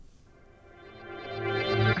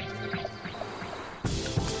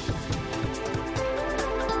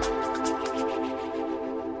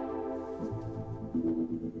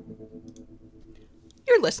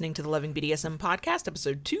You're listening to the Loving BDSM podcast,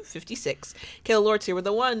 episode 256. Kayla Lords here with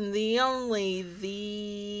the one, the only,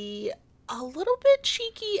 the a little bit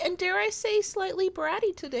cheeky and, dare I say, slightly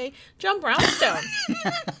bratty today, John Brownstone.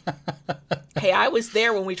 Hey, I was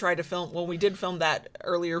there when we did film that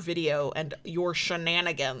earlier video and your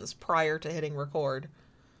shenanigans prior to hitting record.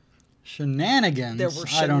 Shenanigans? There were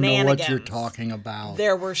shenanigans. I don't know what you're talking about.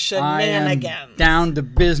 There were shenanigans. I am down to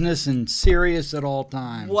business and serious at all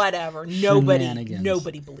times. Whatever.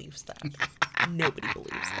 Nobody believes that. Nobody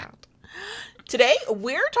believes that. Today,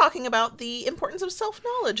 we're talking about the importance of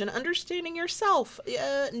self-knowledge and understanding yourself.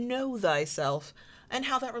 Know thyself. And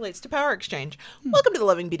how that relates to power exchange. Welcome to the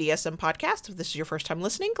Loving BDSM podcast. If this is your first time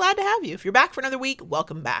listening, glad to have you. If you're back for another week,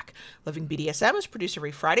 welcome back. Loving BDSM is produced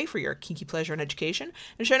every Friday for your kinky pleasure and education,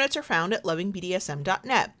 and show notes are found at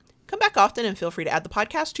lovingbdsm.net. Come back often and feel free to add the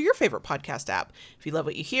podcast to your favorite podcast app. If you love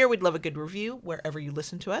what you hear, we'd love a good review wherever you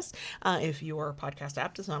listen to us. If your podcast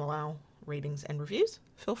app does not allow ratings and reviews,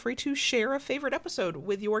 feel free to share a favorite episode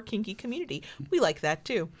with your kinky community. We like that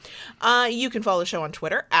too. You can follow the show on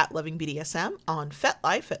Twitter at LovingBDSM, on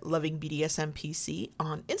FetLife at LovingBDSMPC,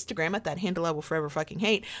 on Instagram at that handle I will forever fucking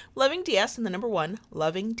hate, LovingDS and the number 1,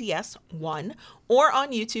 LovingDS1, or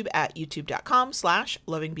on YouTube at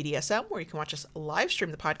youtube.com/LovingBDSM, where you can watch us live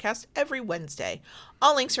stream the podcast every Wednesday.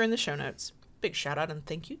 All links are in the show notes. Big shout out and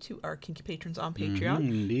thank you to our kinky patrons on Patreon.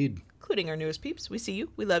 Indeed. Including our newest peeps. We see you.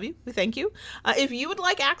 We love you. We thank you. If you would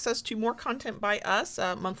like access to more content by us,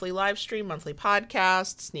 monthly live stream, monthly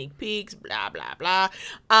podcast, sneak peeks, blah, blah, blah,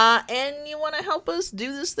 and you want to help us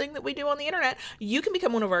do this thing that we do on the internet, you can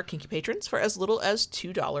become one of our kinky patrons for as little as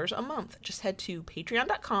 $2 a month. Just head to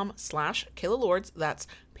patreon.com/Kayla Lords. That's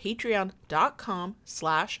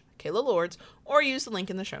patreon.com/Kayla Lords, or use the link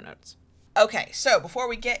in the show notes. Okay, so before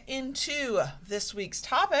we get into this week's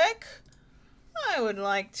topic, I would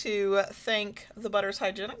like to thank the Butters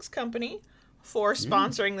Hygienics Company for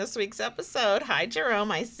sponsoring this week's episode. Hi, Jerome.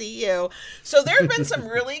 I see you. So there have been some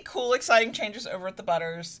really cool, exciting changes over at the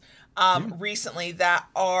Butters recently that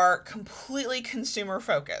are completely consumer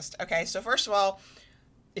focused. Okay, so first of all,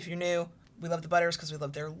 if you're new, we love the Butters because we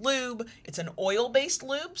love their lube. It's an oil-based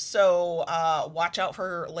lube, so watch out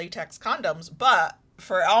for latex condoms, but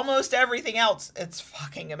for almost everything else, it's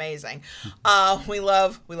fucking amazing. We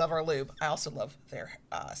love our lube. I also love their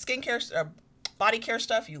skincare, body care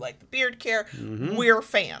stuff. You like the beard care. We're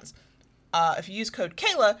fans. If you use code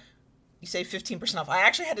Kayla, you save 15% off. I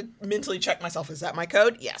actually had to mentally check myself. Is that my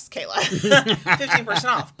code? Yes, Kayla. 15%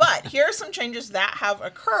 off. But here are some changes that have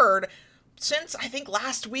occurred since, I think,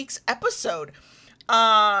 last week's episode.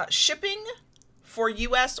 Shipping for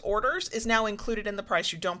U.S. orders is now included in the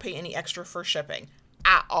price. You don't pay any extra for shipping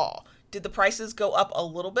at all. Did the prices go up a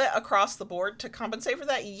little bit across the board to compensate for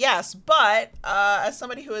that? Yes, but as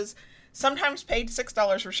somebody who has sometimes paid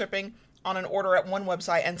 $6 for shipping on an order at one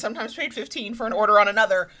website and sometimes paid $15 for an order on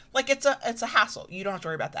another, like it's a hassle. You don't have to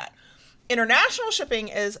worry about that. International shipping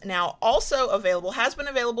is now also available, has been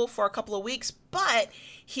available for a couple of weeks, but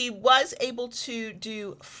he was able to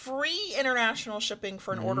do free international shipping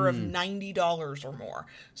for an order of $90 or more.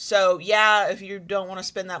 So yeah, if you don't want to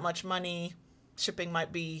spend that much money, shipping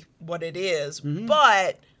might be what it is,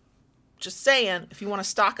 but just saying, if you want to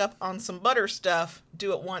stock up on some butter stuff,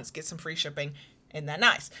 do it once, get some free shipping. Isn't that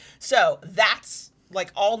nice? So that's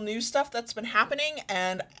like all new stuff that's been happening,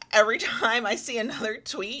 and every time I see another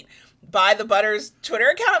tweet by the Butters Twitter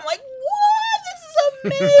account, I'm like, what?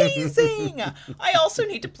 This is amazing. I also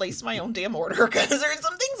need to place my own damn order because there's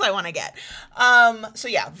some things I want to get. So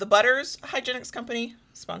yeah, the Butters Hygienics Company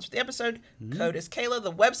sponsored the episode. Code is Kayla.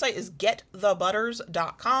 The website is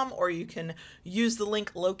getthebutters.com, or you can use the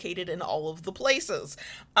link located in all of the places.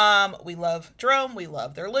 We love Jerome. We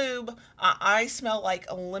love their lube. I smell like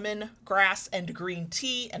a lemongrass and green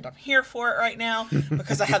tea, and I'm here for it right now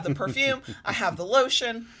because I have the perfume. I have the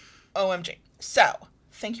lotion. OMG. So,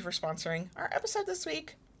 thank you for sponsoring our episode this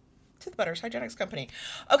week to the Butters Hygienics Company.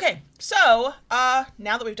 Okay, so now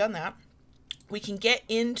that we've done that, we can get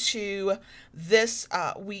into this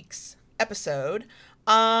week's episode.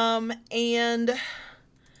 And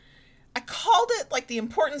I called it like the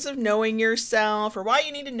importance of knowing yourself, or why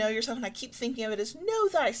you need to know yourself. And I keep thinking of it as know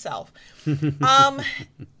thyself. And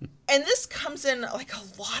this comes in like a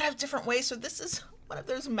lot of different ways. So this is one of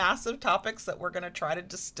those massive topics that we're going to try to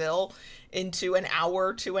distill into an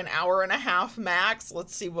hour to an hour and a half max.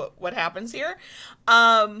 Let's see what happens here.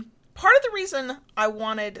 Part of the reason I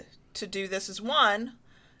wanted to do this is, one,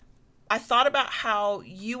 I thought about how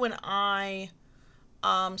you and I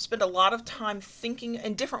spend a lot of time thinking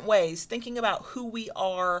in different ways, thinking about who we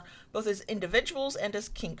are, both as individuals and as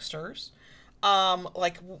kinksters.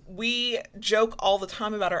 Like we joke all the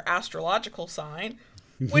time about our astrological sign,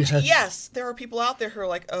 which yes, there are people out there who are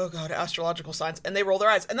like, oh god, astrological signs, and they roll their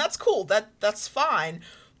eyes, and that's cool. That's fine.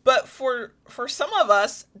 But for some of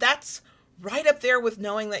us, that's right up there with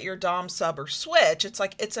knowing that you're dom, sub, or switch. It's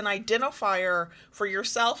like it's an identifier for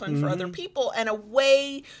yourself and for other people, and a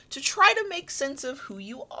way to try to make sense of who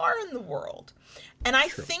you are in the world. And I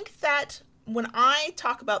think that when I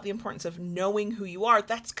talk about the importance of knowing who you are,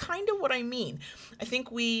 that's kind of what I mean. I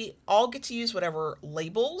think we all get to use whatever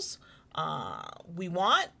labels we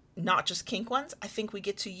want, not just kink ones. I think we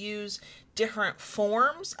get to use different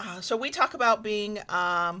forms. So we talk about being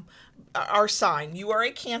our sign. You are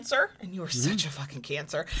a Cancer, and you are such a fucking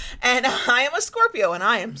Cancer. And I am a Scorpio, and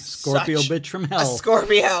I am Scorpio such bitch from a hell.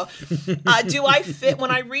 Scorpio. Do I fit,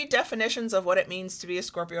 when I read definitions of what it means to be a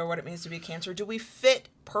Scorpio or what it means to be a Cancer, do we fit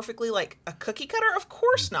perfectly like a cookie cutter? Of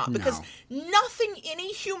course not, because nothing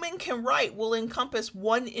any human can write will encompass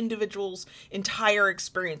one individual's entire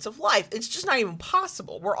experience of life. It's just not even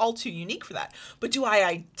possible. We're all too unique for that. But do I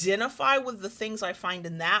identify with the things I find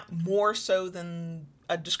in that more so than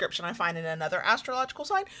a description I find in another astrological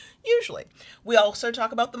sign? Usually. We also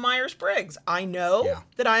talk about the Myers-Briggs. I know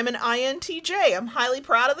that I'm an INTJ. I'm highly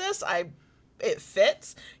proud of this. It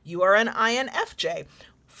fits. You are an INFJ.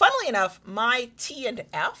 Funnily enough, my T and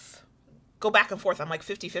F go back and forth. I'm like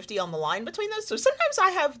 50-50 on the line between those. So sometimes I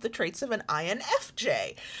have the traits of an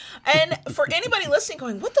INFJ. And for anybody listening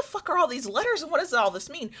going, what the fuck are all these letters and what does all this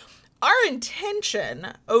mean? Our intention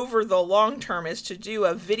over the long term is to do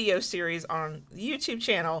a video series on the YouTube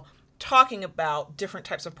channel talking about different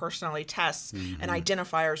types of personality tests and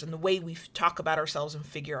identifiers and the way we talk about ourselves and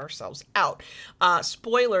figure ourselves out.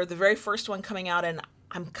 Spoiler, the very first one coming out, and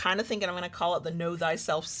I'm kind of thinking I'm going to call it the Know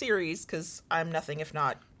Thyself series because I'm nothing if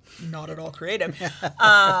not at all creative.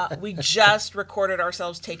 We just recorded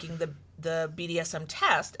ourselves taking the BDSM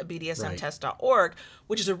test at bdsmtest.org,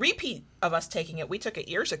 which is a repeat of us taking it. We took it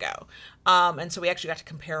years ago. And so we actually got to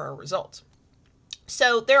compare our results.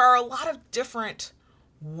 So there are a lot of different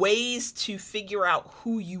ways to figure out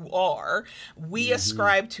who you are. We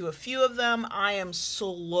ascribe to a few of them. I am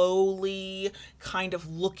slowly kind of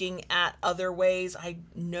looking at other ways. I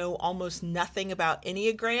know almost nothing about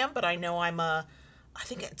Enneagram, but I know I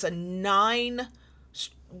think it's a 9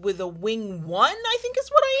 with a wing 1, I think is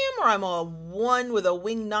what I am, or I'm a 1 with a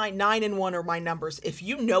wing 9. 9 and 1 are my numbers. If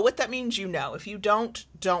you know what that means, you know. If you don't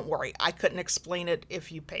worry. I couldn't explain it if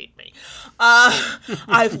you paid me.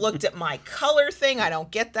 I've looked at my color thing. I don't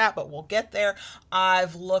get that, but we'll get there. I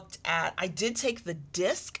did take the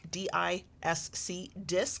DISC, D-I-S-C,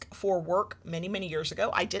 DISC for work many, many years ago.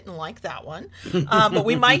 I didn't like that one, but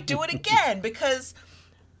we might do it again because,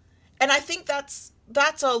 and I think that's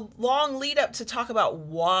a long lead up to talk about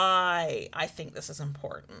why I think this is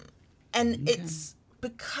important. And it's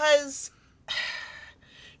because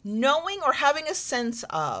knowing or having a sense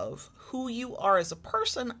of who you are as a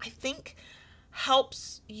person, I think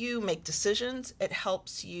helps you make decisions.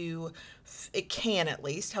 It can at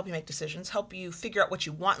least help you make decisions, help you figure out what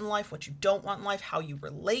you want in life, what you don't want in life, how you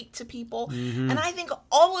relate to people. And I think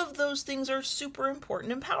all of those things are super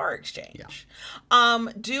important in power exchange.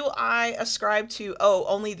 Do I ascribe to,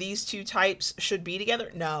 only these two types should be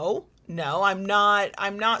together? No, I'm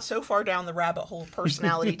not so far down the rabbit hole of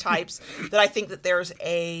personality types that I think that there's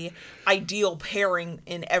a ideal pairing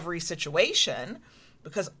in every situation,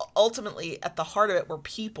 because ultimately at the heart of it, we're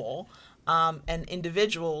people. And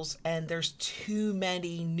individuals, and there's too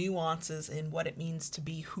many nuances in what it means to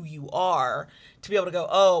be who you are to be able to go,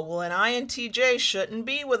 an INTJ shouldn't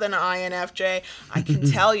be with an INFJ. I can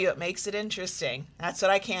tell you it makes it interesting. That's what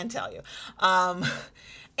I can tell you.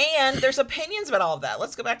 And there's opinions about all of that.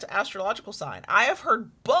 Let's go back to astrological sign. I have heard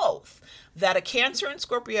both, that a Cancer and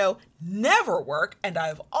Scorpio never work, and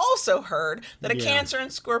I've also heard that a Cancer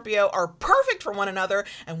and Scorpio are perfect for one another,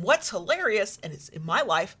 and what's hilarious, and it's in my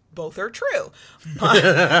life, both are true.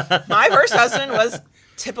 My first husband was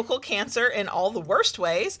typical Cancer in all the worst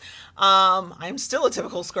ways. I'm still a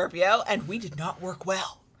typical Scorpio, and we did not work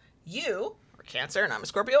well. You are Cancer, and I'm a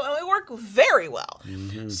Scorpio, and we work very well.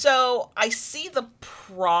 So I see the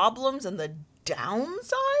problems and the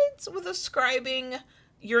downsides with ascribing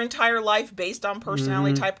your entire life based on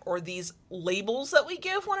personality type or these labels that we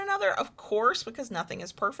give one another, of course, because nothing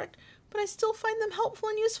is perfect, but I still find them helpful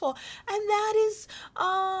and useful. And that is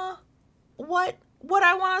what what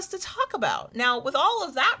I want us to talk about. Now, with all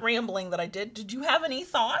of that rambling that I did you have any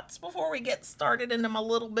thoughts before we get started into my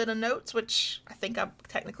little bit of notes, which I think I've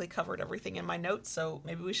technically covered everything in my notes, so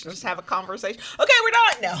maybe we should just have a conversation. Okay, we're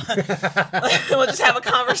done. No. We'll just have a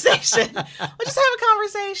conversation.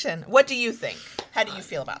 What do you think? How do you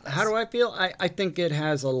feel about this? How do I feel? I think it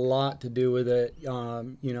has a lot to do with it,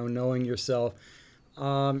 knowing yourself.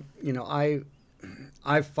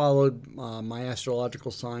 I've followed my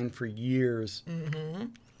astrological sign for years. Mm-hmm.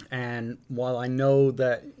 And while I know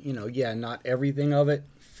that, not everything of it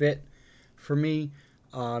fit for me,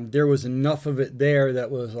 there was enough of it there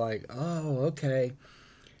that was like, oh, okay.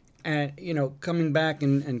 And, coming back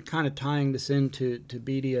and kind of tying this into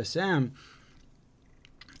BDSM,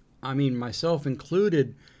 I mean, myself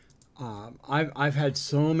included, I've had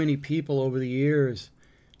so many people over the years,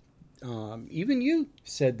 even you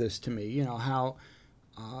said this to me, how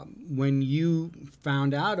when you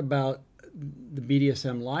found out about the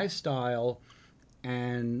BDSM lifestyle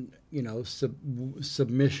and,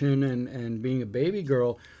 submission and being a baby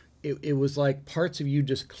girl, it was like parts of you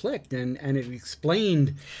just clicked and it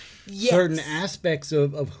explained certain aspects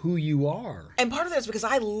of who you are. And part of that is because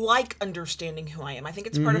I like understanding who I am. I think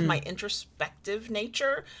it's part of my introspective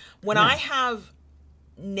nature. When I have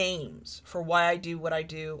names for why I do what I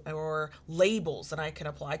do or labels that I can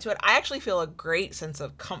apply to it, I actually feel a great sense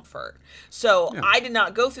of comfort. So I did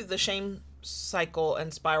not go through the shame cycle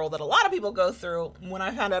and spiral that a lot of people go through. When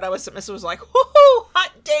I found out I was submissive, it was like, whoo,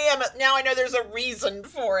 hot damn it, now I know there's a reason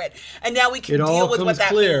for it. And now we can deal with what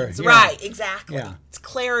that means. Yeah. Right, exactly. Yeah. It's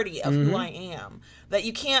clarity of who I am that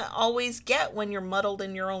you can't always get when you're muddled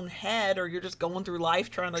in your own head or you're just going through life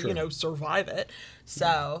trying to, survive it.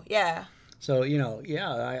 So, yeah. So,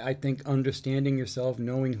 I think understanding yourself,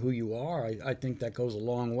 knowing who you are, I think that goes a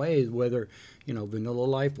long way, whether, vanilla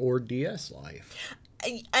life or DS life.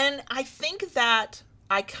 And I think that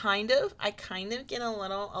I kind of get a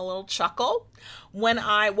little chuckle when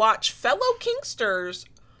I watch fellow Kinksters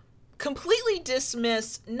completely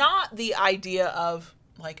dismiss not the idea of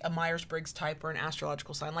like a Myers-Briggs type or an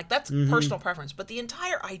astrological sign. Like that's personal preference, but the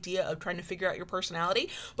entire idea of trying to figure out your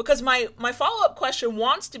personality, because my follow-up question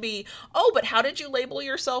wants to be, oh, but how did you label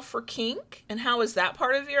yourself for kink? And how is that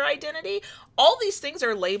part of your identity? All these things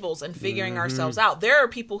are labels and figuring ourselves out. There are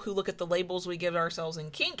people who look at the labels we give ourselves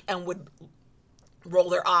in kink and would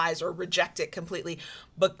roll their eyes or reject it completely.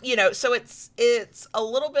 But, so it's a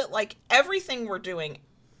little bit like everything we're doing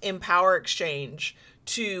in Power Exchange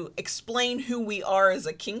to explain who we are as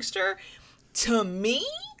a Kinkster, to me,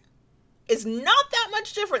 is not that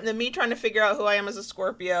much different than me trying to figure out who I am as a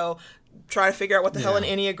Scorpio, try to figure out what the hell an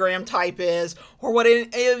Enneagram type is, or what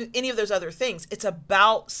any of those other things. It's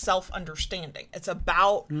about self-understanding. It's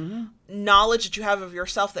about knowledge that you have of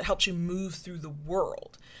yourself that helps you move through the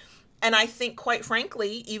world. And I think, quite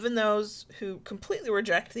frankly, even those who completely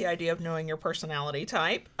reject the idea of knowing your personality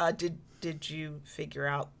type, did you figure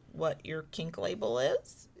out what your kink label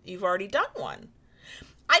is? You've already done one.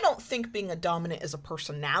 I don't think being a dominant is a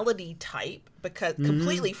personality type, because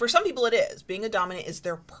completely, for some people it is. Being a dominant is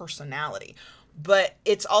their personality. But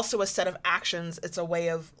it's also a set of actions. It's a way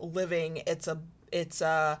of living. It's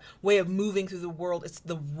a way of moving through the world. It's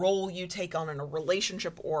the role you take on in a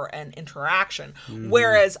relationship or an interaction.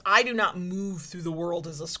 Whereas I do not move through the world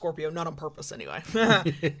as a Scorpio, not on purpose anyway.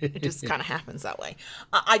 It just kind of happens that way.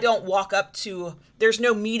 I don't walk up to, there's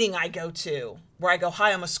no meeting I go to where I go,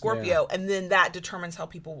 hi, I'm a Scorpio, and then that determines how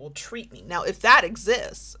people will treat me. Now, if that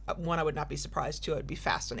exists, one, I would not be surprised. Two, I would be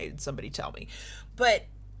fascinated. Somebody tell me. But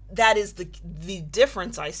that is the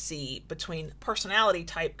difference I see between personality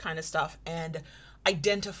type kind of stuff and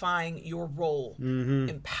identifying your role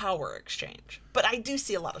in Power Exchange. But I do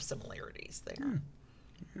see a lot of similarities there.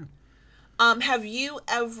 Have you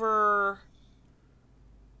ever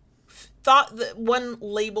thought that one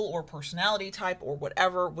label or personality type or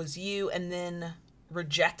whatever was you and then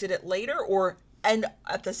rejected it later? And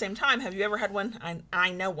at the same time, have you ever had one,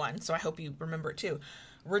 I know one, so I hope you remember it too,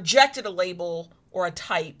 rejected a label or a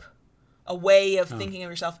type, a way of thinking of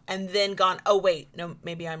yourself, and then gone, oh, wait, no,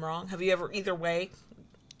 maybe I'm wrong? Have you ever, either way?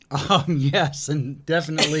 Yes, and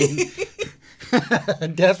definitely,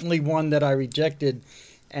 definitely one that I rejected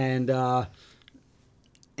and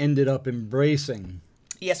ended up embracing.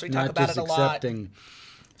 Yes, we talk about it a lot. Not just accepting.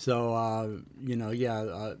 So,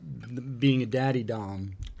 being a daddy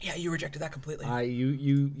dom. Yeah, you rejected that completely.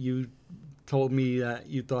 You told me that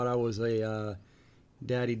you thought I was a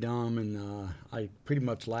daddy dom, and I pretty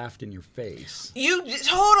much laughed in your face. You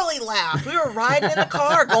totally laughed. We were riding in a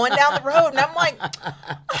car going down the road, and I'm like, I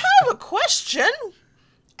have a question.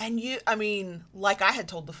 And you, I mean, like I had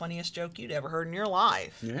told the funniest joke you'd ever heard in your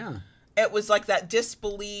life. Yeah. It was like that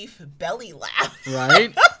disbelief belly laugh.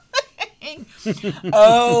 Right?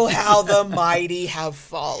 Oh, how the mighty have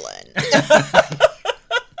fallen.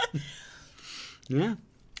 Yeah.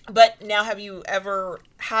 But now, have you ever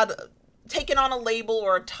taken on a label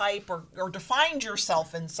or a type or defined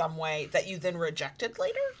yourself in some way that you then rejected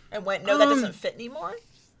later and went, no, that doesn't fit anymore?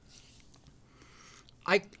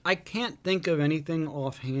 I can't think of anything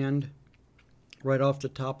offhand right off the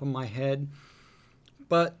top of my head,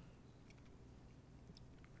 but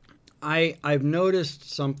I've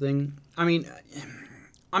noticed something. I mean,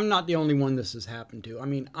 I'm not the only one this has happened to. I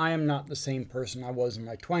mean, I am not the same person I was in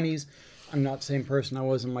my 20s. I'm not the same person I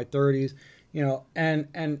was in my 30s, you know, and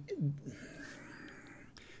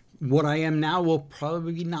what I am now will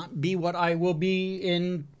probably not be what I will be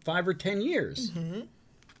in 5 or 10 years.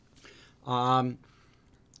 Mm-hmm.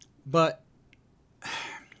 But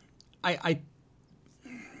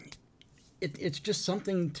it's just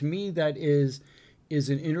something to me that is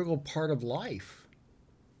an integral part of life.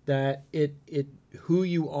 That who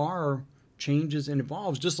you are changes and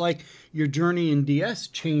evolves, just like your journey in DS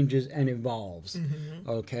changes and evolves. Mm-hmm.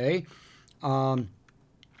 Okay,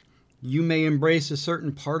 you may embrace a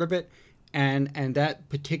certain part of it, and that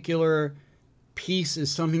particular piece is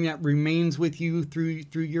something that remains with you through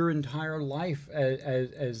your entire life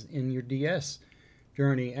as in your DS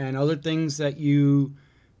journey, and other things that you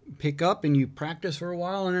pick up and you practice for a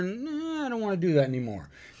while and then I don't want to do that anymore.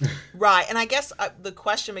 Right. And I guess the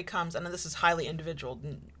question becomes, and this is highly individual,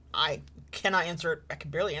 I cannot answer it, I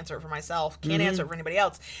can barely answer it for myself, can't answer it for anybody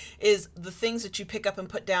else, is the things that you pick up and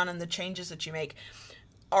put down and the changes that you make,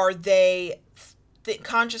 are they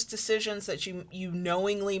conscious decisions that you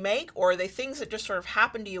knowingly make, or are they things that just sort of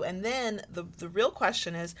happen to you? And then the real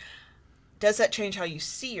question is, does that change how you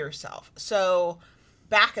see yourself? So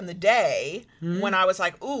back in the day, when I was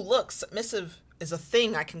like, ooh, look, submissive is a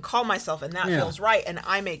thing I can call myself and that feels right and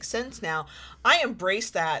I make sense now, I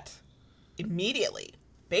embraced that immediately.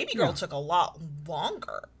 Baby girl took a lot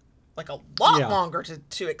longer, like a lot longer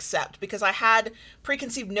to accept, because I had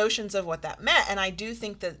preconceived notions of what that meant. And I do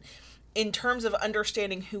think that in terms of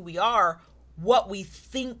understanding who we are, what we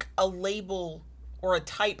think a label or a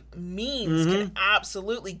type means can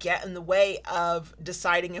absolutely get in the way of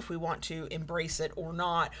deciding if we want to embrace it or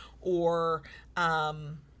not, or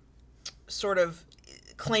sort of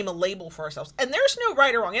claim a label for ourselves. And there's no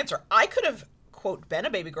right or wrong answer. I could have, quote, been a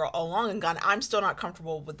baby girl all along and gone, I'm still not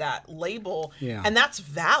comfortable with that label. Yeah. And that's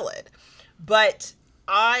valid. But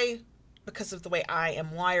because of the way I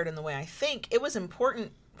am wired and the way I think, it was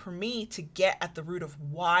important for me to get at the root of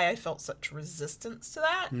why I felt such resistance to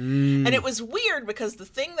that. And it was weird because the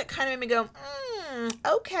thing that kind of made me go,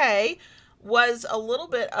 okay, was a little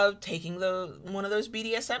bit of taking one of those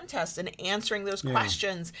BDSM tests and answering those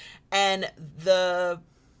questions, and the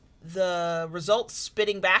results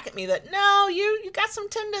spitting back at me that, no, you got some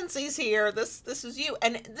tendencies here. This is you.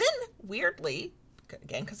 And then weirdly,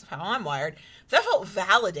 again, because of how I'm wired, that felt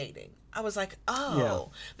validating. I was like,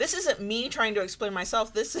 this isn't me trying to explain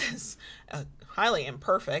myself. This is a highly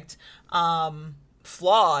imperfect,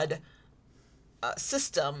 flawed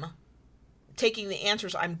system, taking the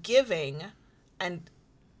answers I'm giving and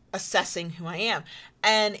assessing who I am.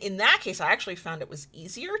 And in that case, I actually found it was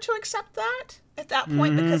easier to accept that at that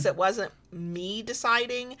point, because it wasn't me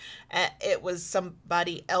deciding. It was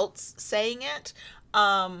somebody else saying it.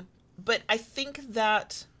 But I think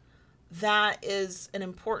that is an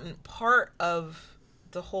important part of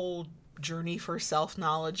the whole journey for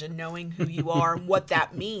self-knowledge and knowing who you are and what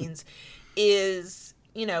that means is,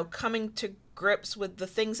 coming to grips with the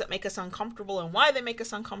things that make us uncomfortable and why they make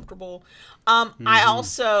us uncomfortable. I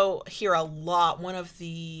also hear a lot, one of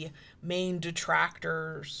the main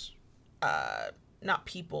detractors, not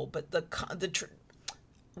people, but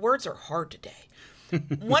words are hard today.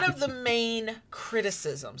 One of the main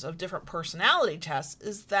criticisms of different personality tests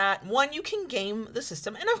is that, one, you can game the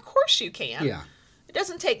system, and of course you can. Yeah. It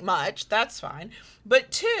doesn't take much, that's fine. But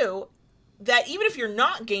two, that even if you're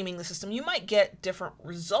not gaming the system, you might get different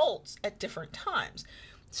results at different times.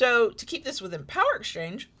 So to keep this within Power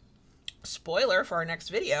Exchange, spoiler for our next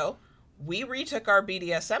video, we retook our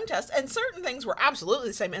BDSM test, and certain things were absolutely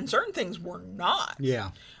the same, and certain things were not.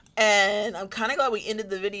 Yeah. And I'm kind of glad we ended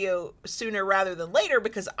the video sooner rather than later,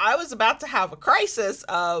 because I was about to have a crisis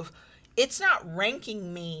of, it's not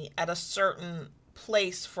ranking me at a certain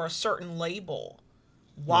place for a certain label.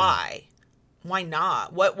 Why? Why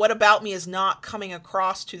not? What about me is not coming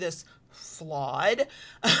across to this flawed,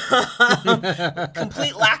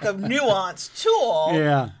 complete lack of nuance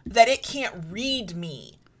tool that it can't read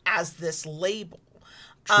me as this label?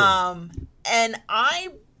 And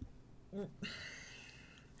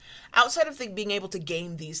outside of being able to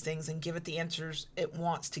game these things and give it the answers it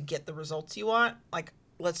wants to get the results you want, like,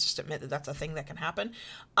 let's just admit that that's a thing that can happen.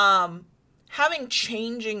 Having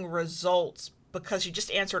changing results because you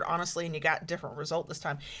just answered honestly and you got a different result this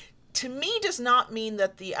time, to me does not mean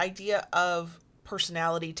that the idea of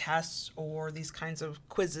personality tests or these kinds of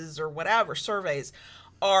quizzes or whatever, surveys,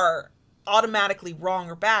 are automatically wrong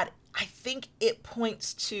or bad. I think it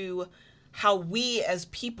points to how we as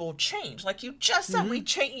people change. Like you just said, we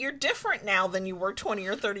change. You're different now than you were 20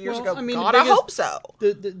 or 30 years ago. I mean, God, I hope so.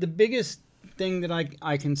 The biggest thing that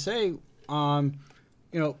I can say,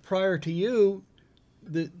 prior to you,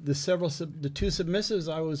 the two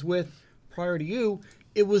submissives I was with prior to you,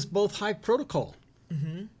 it was both high protocol.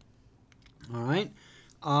 All right.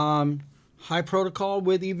 High protocol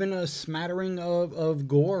with even a smattering of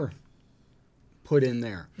gore put in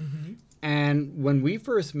there. And when we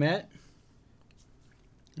first met,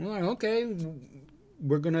 we're like, okay,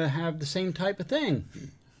 we're going to have the same type of thing.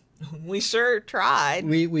 We sure tried.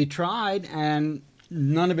 We tried, and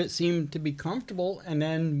none of it seemed to be comfortable. And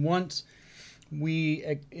then once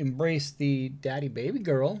we embraced the daddy baby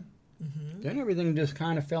girl, then everything just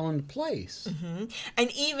kind of fell into place.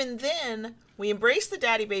 And even then, we embraced the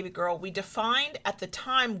daddy baby girl. We defined at the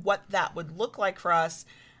time what that would look like for us.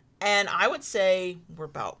 And I would say we're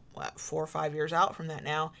about, 4 or 5 years out from that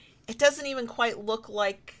now. It doesn't even quite look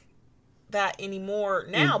like that anymore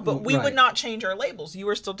now, but we would not change our labels. You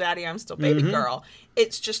are still daddy, I'm still baby girl.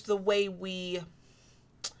 It's just the way we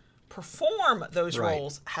perform those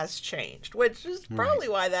roles has changed, which is probably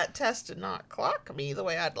why that test did not clock me the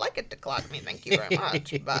way I'd like it to clock me. Thank you very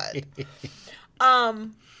much. But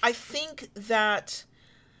I think that,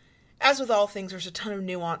 as with all things, there's a ton of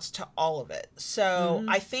nuance to all of it. So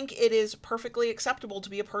I think it is perfectly acceptable to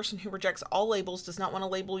be a person who rejects all labels, does not want to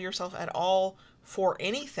label yourself at all for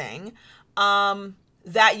anything,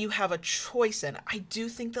 that you have a choice in. I do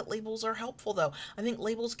think that labels are helpful, though. I think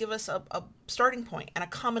labels give us a starting point and a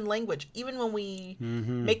common language. Even when we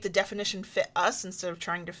make the definition fit us instead of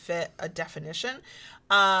trying to fit a definition,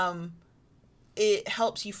 it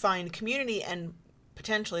helps you find community and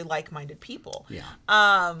potentially like-minded people.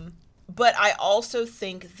 But I also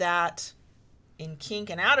think that in kink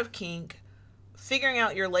and out of kink, figuring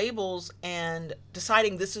out your labels and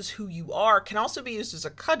deciding this is who you are can also be used as a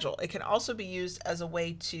cudgel. It can also be used as a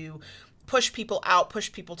way to push people out,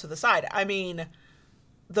 push people to the side. I mean,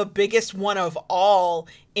 the biggest one of all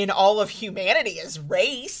in all of humanity is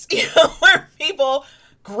race, where people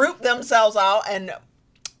group themselves out, and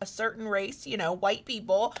a certain race, white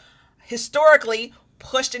people, historically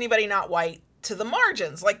pushed anybody not white to the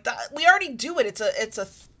margins. Like that, we already do it. It's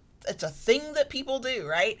a thing that people do,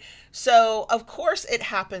 right? So of course it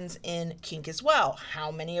happens in kink as well.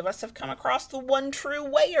 How many of us have come across the one true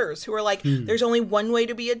wayers who are like, there's only one way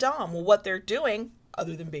to be a dom? Well, what they're doing,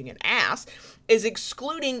 other than being an ass, is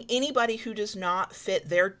excluding anybody who does not fit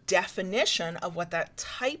their definition of what that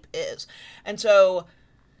type is. And so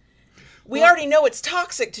we already know it's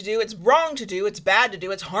toxic to do, it's wrong to do, it's bad to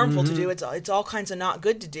do, it's harmful to do, it's all kinds of not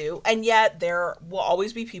good to do, and yet there will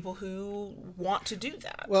always be people who want to do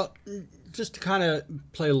that. Well, just to kind of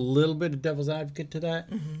play a little bit of devil's advocate to that,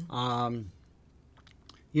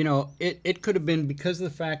 it could have been because of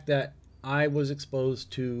the fact that I was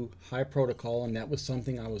exposed to high protocol, and that was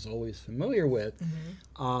something I was always familiar with.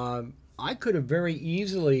 I could have very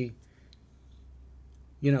easily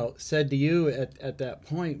said to you at that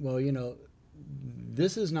point, well,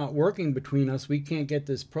 this is not working between us. We can't get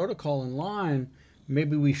this protocol in line.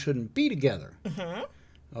 Maybe we shouldn't be together.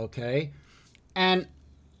 Okay? And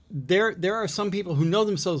there are some people who know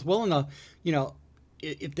themselves well enough,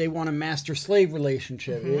 if they want a master-slave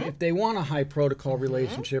relationship, if they want a high protocol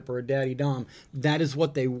relationship or a daddy-dom, that is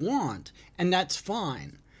what they want. And that's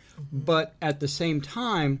fine. But at the same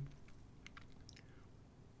time,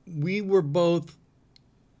 we were both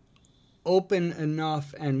open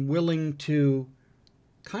enough and willing to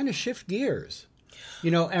kind of shift gears,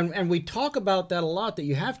 and we talk about that a lot, that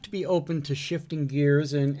you have to be open to shifting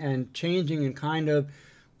gears and changing and kind of,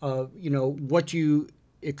 what you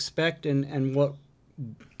expect and what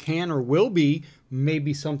can or will be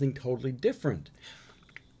maybe something totally different.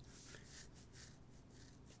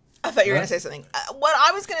 I thought you were going to say something. What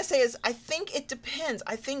I was going to say is, I think it depends.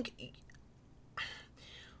 I think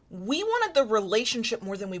we wanted the relationship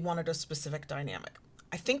more than we wanted a specific dynamic.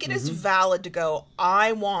 I think it is valid to go,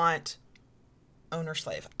 I want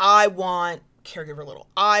owner-slave. I want caregiver little.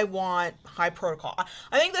 I want high protocol.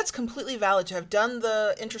 I think that's completely valid to have done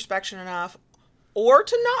the introspection enough, or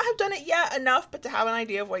to not have done it yet enough, but to have an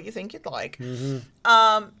idea of what you think you'd like, to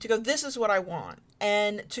go, this is what I want,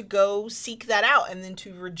 and to go seek that out, and then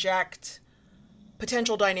to reject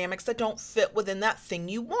potential dynamics that don't fit within that thing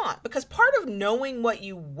you want. Because part of knowing what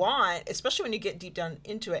you want, especially when you get deep down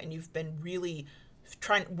into it and you've been really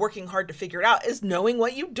working hard to figure it out, is knowing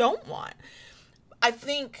what you don't want. I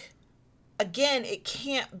think, again, it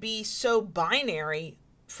can't be so binary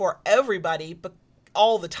for everybody but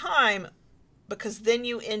all the time, because then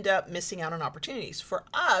you end up missing out on opportunities. For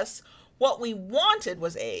us, what we wanted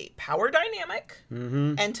was a power dynamic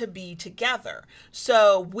and to be together.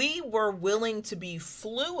 So we were willing to be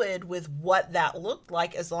fluid with what that looked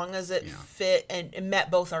like, as long as it fit and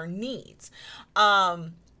met both our needs.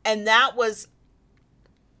 And that was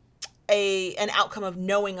an outcome of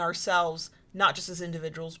knowing ourselves, not just as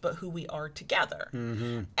individuals, but who we are together.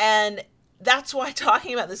 And that's why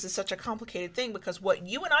talking about this is such a complicated thing, because what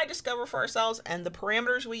you and I discover for ourselves and the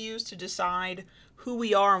parameters we use to decide who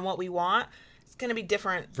we are and what we want, it's going to be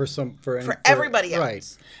different for everybody else.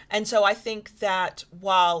 Right. And so I think that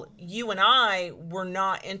while you and I were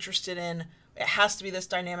not interested in, it has to be this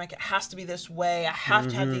dynamic, it has to be this way, I have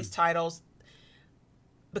to have these titles,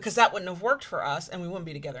 because that wouldn't have worked for us and we wouldn't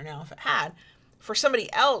be together now if it had. For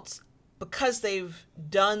somebody else, because they've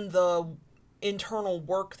done the internal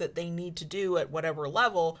work that they need to do at whatever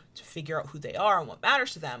level to figure out who they are and what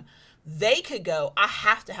matters to them, they could go, I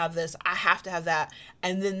have to have this, I have to have that,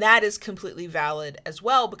 and then that is completely valid as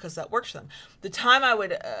well, because that works for them. The time I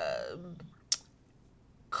would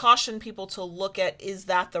caution people to look at, is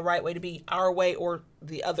that the right way to be, our way or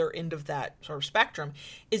the other end of that sort of spectrum,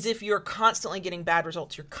 is if you're constantly getting bad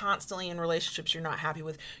results, you're constantly in relationships you're not happy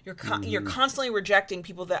with, you're constantly rejecting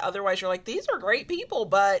people that otherwise you're like, these are great people,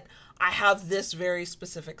 but I have this very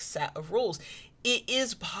specific set of rules. It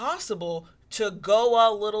is possible to go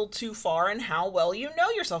a little too far in how well you know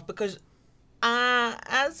yourself, because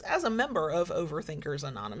as a member of Overthinkers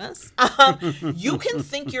Anonymous, you can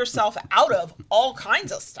think yourself out of all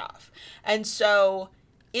kinds of stuff. And so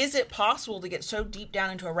is it possible to get so deep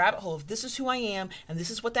down into a rabbit hole of, this is who I am and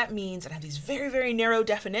this is what that means, and have these very, very narrow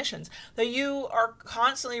definitions, that you are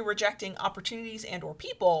constantly rejecting opportunities and or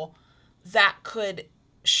people that could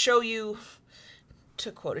show you,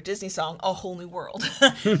 to quote a Disney song, a whole new world.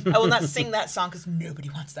 I will not sing that song because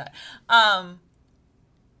nobody wants that.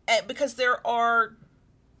 Because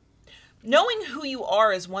knowing who you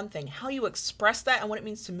are is one thing. How you express that and what it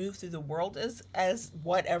means to move through the world is, as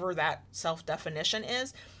whatever that self-definition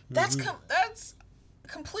is, that's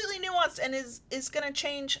completely nuanced and is going to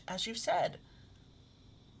change, as you've said,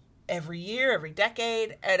 every year, every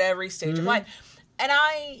decade, at every stage of life. And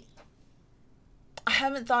I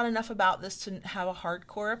haven't thought enough about this to have a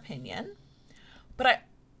hardcore opinion, but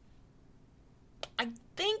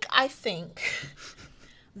I think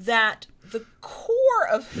that the core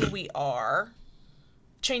of who we are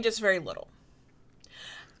changes very little.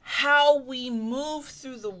 How we move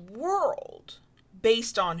through the world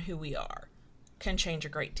based on who we are can change a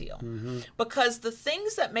great deal. Because the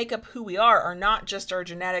things that make up who we are not just our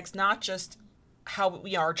genetics, not just how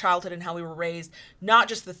our childhood and how we were raised, not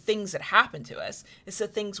just the things that happen to us. It's the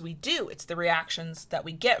things we do. It's the reactions that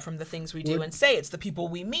we get from the things we do and say. It's the people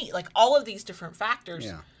we meet. Like, all of these different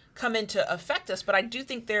factors come in to affect us. But I do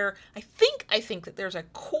think I think that there's a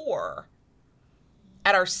core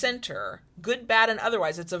at our center, good, bad, and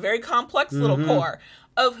otherwise. It's a very complex little core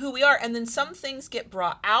of who we are. And then some things get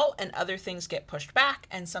brought out and other things get pushed back,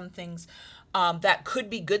 and some things that could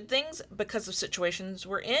be good things because of situations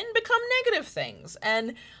we're in become negative things.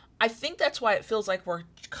 And I think that's why it feels like we're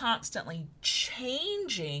constantly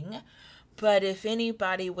changing. But if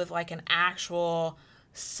anybody with like an actual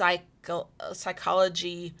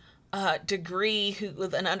psychology degree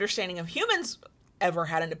with an understanding of humans ever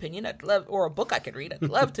had an opinion, I'd love, or a book I could read, I'd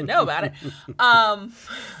love to know about it.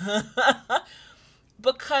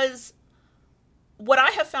 Because what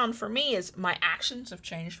I have found for me is my actions have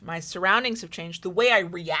changed, my surroundings have changed, the way I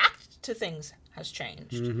react to things has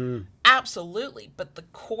changed. Absolutely. But the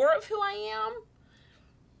core of who I am,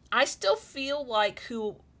 I still feel like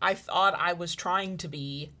who I thought I was trying to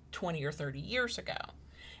be 20 or 30 years ago.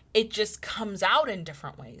 It just comes out in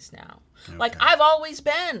different ways now. Okay. Like, I've always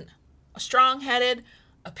been a strong-headed,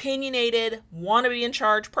 opinionated,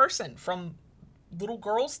 want-to-be-in-charge person from little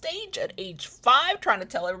girl stage at age 5, trying to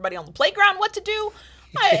tell everybody on the playground what to do.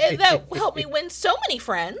 That helped me win so many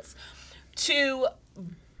friends, to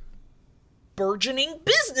burgeoning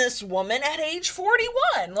businesswoman at age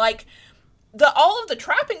 41. Like, all of the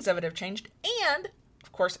trappings of it have changed. And,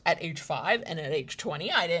 of course, at age 5 and at age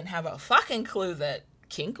 20, I didn't have a fucking clue that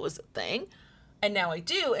kink was a thing. And now I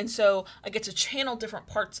do. And so I get to channel different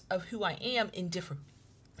parts of who I am in different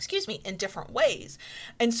ways.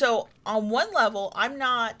 And so on one level, I'm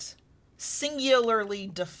not singularly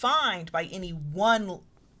defined by any one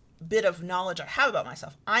bit of knowledge I have about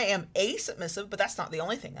myself. I am a submissive, but that's not the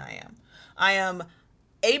only thing I am. I am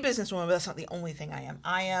a businesswoman, but that's not the only thing I am.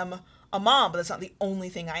 I am a mom, but that's not the only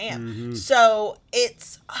thing I am. Mm-hmm. So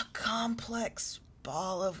it's a complex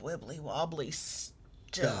ball of wibbly wobbly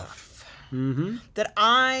stuff that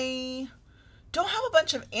I don't have a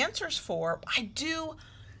bunch of answers for. I do.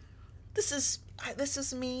 This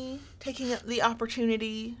is me taking the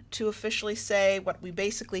opportunity to officially say what we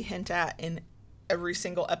basically hint at in every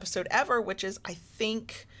single episode ever, which is I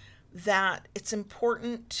think that it's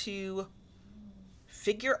important to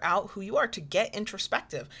figure out who you are, to get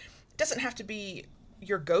introspective. It doesn't have to be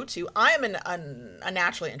your go-to. I am a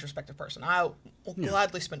naturally introspective person. I will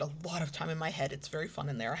gladly spend a lot of time in my head. It's very fun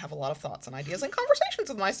in there. I have a lot of thoughts and ideas and conversations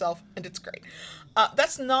with myself, and it's great.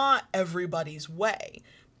 That's not everybody's way,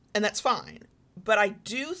 and that's fine. But I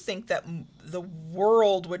do think that the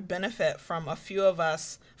world would benefit from a few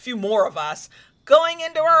more of us going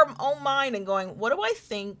into our own mind and going, what do I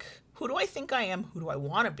think? Who do I think I am? Who do I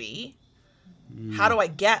want to be? How do I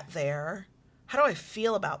get there? How do I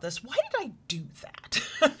feel about this? Why did I do that?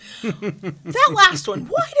 That last one,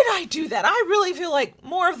 why did I do that? I really feel like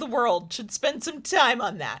more of the world should spend some time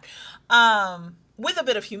on that. With a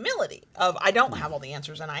bit of humility of I don't have all the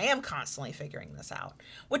answers and I am constantly figuring this out,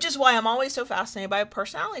 which is why I'm always so fascinated by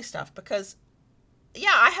personality stuff, because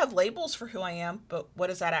yeah, I have labels for who I am, but what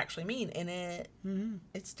does that actually mean? And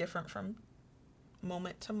it's different from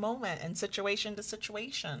moment to moment and situation to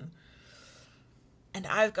situation. And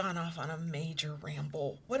I've gone off on a major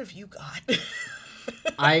ramble. What have you got?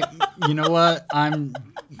 You know what?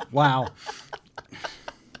 Wow.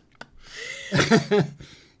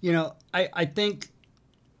 I think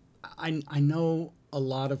I know a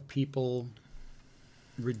lot of people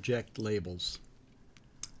reject labels.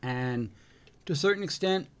 And to a certain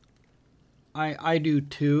extent, I do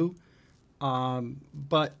too.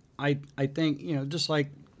 But I think, just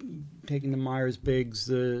like taking the Myers-Briggs,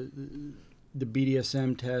 the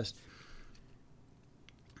BDSM test.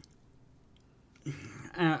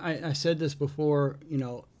 I said this before,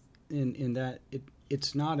 in that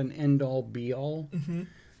it's not an end-all, be-all.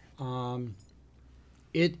 Mm-hmm.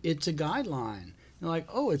 It's a guideline. Like,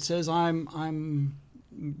 it says I'm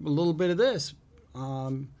a little bit of this.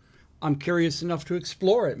 I'm curious enough to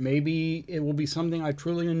explore it. Maybe it will be something I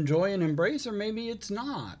truly enjoy and embrace, or maybe it's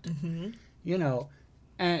not. Mm-hmm.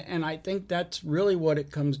 And I think that's really what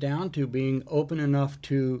it comes down to, being open enough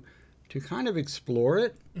to kind of explore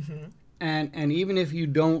it. Mm-hmm. And even if you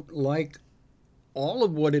don't like all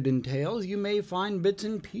of what it entails, you may find bits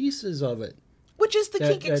and pieces of it. Which is the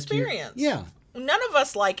kink experience. None of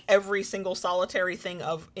us like every single solitary thing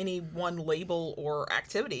of any one label or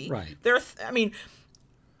activity. Right.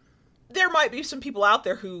 There might be some people out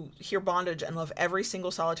there who hear bondage and love every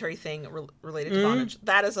single solitary thing related to bondage.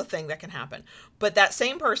 That is a thing that can happen. But that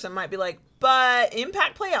same person might be like, but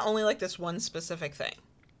impact play, I only like this one specific thing.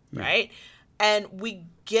 Yeah. Right? And we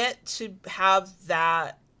get to have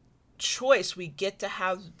that choice. We get to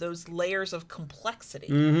have those layers of complexity.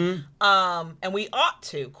 Mm-hmm. And we ought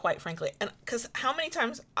to, quite frankly. And because how many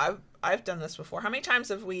times I've done this before. How many times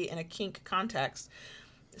have we, in a kink context,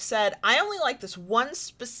 said, I only like this one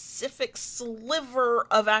specific sliver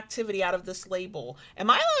of activity out of this label. Am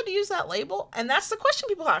I allowed to use that label? And that's the question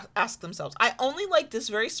people ask themselves. I only like this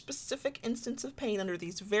very specific instance of pain under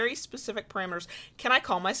these very specific parameters. Can I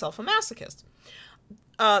call myself a masochist?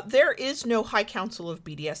 There is no high council of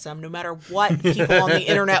BDSM, no matter what people on the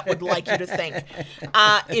internet would like you to think.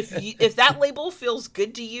 If that label feels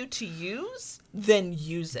good to you to use, then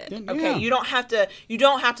use it. Okay, you don't have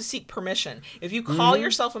to seek permission. If you call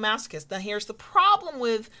yourself a masochist, then here's the problem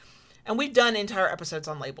with, and we've done entire episodes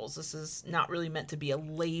on labels. This is not really meant to be a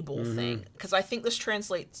label thing, because I think this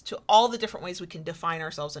translates to all the different ways we can define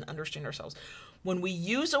ourselves and understand ourselves. When we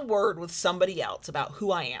use a word with somebody else about who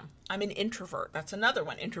I am, I'm an introvert. That's another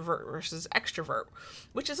one, introvert versus extrovert,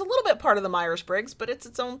 which is a little bit part of the Myers-Briggs, but it's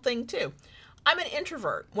its own thing too. I'm an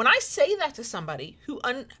introvert. When I say that to somebody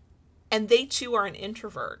and they too are an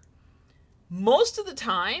introvert, most of the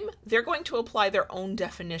time they're going to apply their own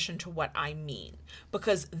definition to what I mean,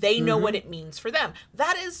 because they know what it means for them.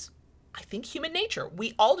 That is, I think, human nature.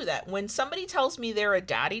 We all do that. When somebody tells me they're a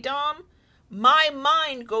daddy dom, my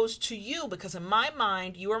mind goes to you because in my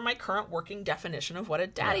mind, you are my current working definition of what a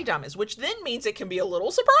daddy dom is, which then means it can be a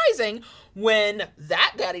little surprising when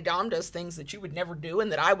that daddy dom does things that you would never do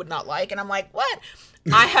and that I would not like. And I'm like, what?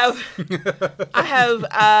 I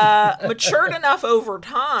have matured enough over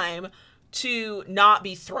time to not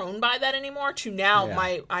be thrown by that anymore. To now,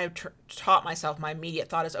 I've taught myself, my immediate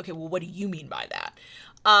thought is, okay, well, what do you mean by that?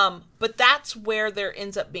 But that's where there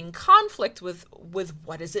ends up being conflict with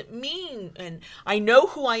what does it mean? And I know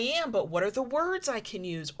who I am, but what are the words I can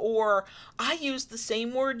use? Or I use the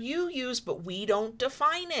same word you use, but we don't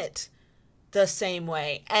define it the same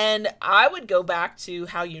way. And I would go back to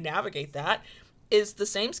how you navigate that is the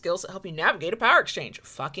same skills that help you navigate a power exchange.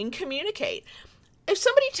 Fucking communicate. If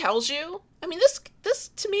somebody tells you, I mean, this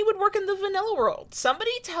to me would work in the vanilla world.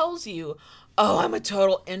 Somebody tells you, oh, I'm a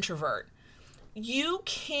total introvert. You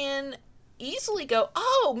can easily go,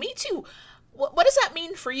 oh, me too. What does that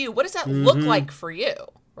mean for you? What does that look like for you?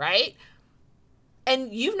 Right?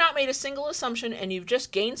 And you've not made a single assumption, and you've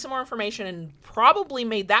just gained some more information and probably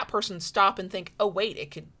made that person stop and think, oh, wait,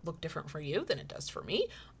 it could look different for you than it does for me.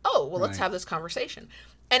 Oh, well, let's have this conversation.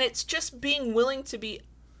 And it's just being willing to be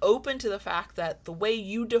open to the fact that the way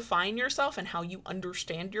you define yourself and how you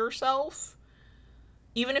understand yourself,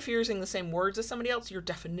 even if you're using the same words as somebody else, your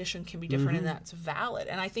definition can be different and that's valid.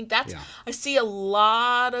 And I think that's, I see a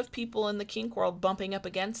lot of people in the kink world bumping up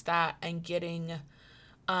against that and getting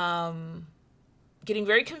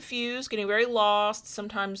very confused, getting very lost,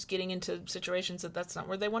 sometimes getting into situations that's not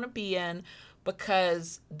where they want to be in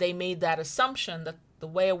because they made that assumption that the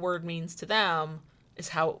way a word means to them is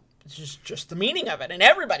how it's just the meaning of it, and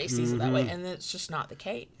everybody sees it that way, and it's just not the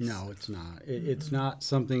case. No, it's not. It's not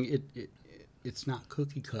something. It's not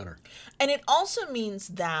cookie cutter. And it also means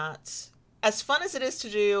that, as fun as it is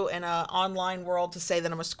to do in an online world, to say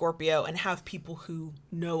that I'm a Scorpio and have people who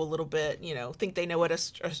know a little bit, think they know what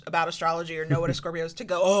about astrology or know what a Scorpio is, to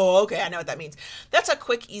go, oh, okay, I know what that means. That's a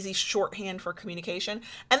quick, easy shorthand for communication,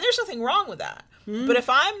 and there's nothing wrong with that. But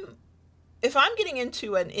if I'm getting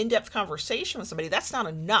into an in-depth conversation with somebody, that's not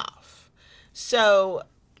enough. So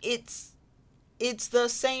it's the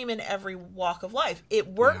same in every walk of life. It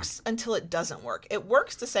works until it doesn't work. It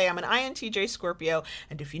works to say I'm an INTJ Scorpio,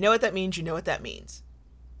 and if you know what that means, you know what that means.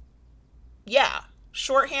 Yeah,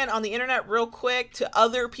 shorthand on the internet real quick to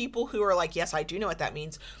other people who are like, yes, I do know what that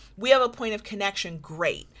means. We have a point of connection,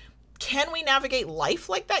 great. Can we navigate life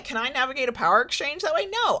like that? Can I navigate a power exchange that way?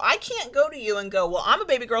 No, I can't go to you and go, well, I'm a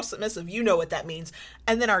baby girl submissive. You know what that means.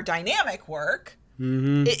 And then our dynamic work.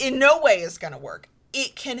 It in no way is going to work.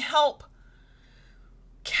 It can help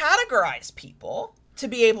categorize people to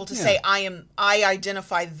be able to say, I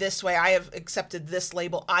identify this way. I have accepted this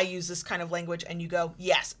label. I use this kind of language. And you go,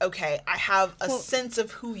 yes, okay. I have a sense of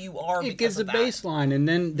who you are. It gives a baseline. And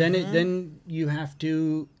then you have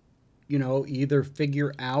to, either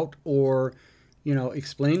figure out or,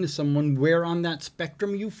 explain to someone where on that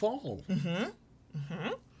spectrum you fall.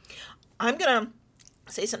 I'm going to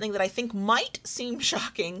say something that I think might seem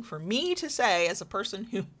shocking for me to say as a person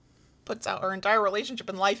who puts out her entire relationship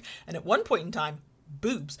in life and at one point in time,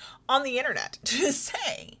 boobs, on the internet, to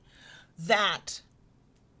say that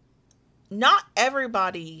not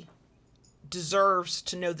everybody deserves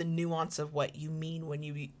to know the nuance of what you mean when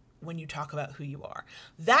you talk about who you are.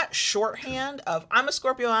 That shorthand of I'm a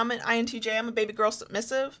Scorpio, I'm an INTJ, I'm a baby girl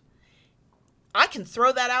submissive, I can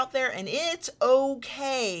throw that out there and it's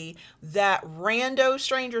okay that rando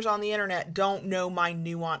strangers on the internet don't know my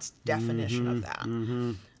nuanced definition of that.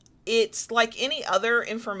 It's like any other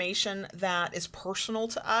information that is personal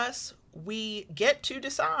to us. We get to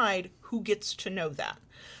decide who gets to know that.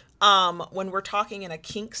 When we're talking in a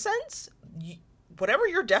kink sense, whatever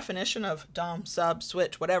your definition of dom, sub,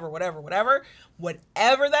 switch, whatever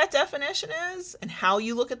that definition is and how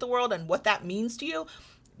you look at the world and what that means to you,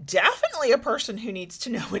 definitely a person who needs to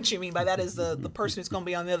know what you mean by that is the person who's going to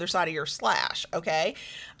be on the other side of your slash, okay?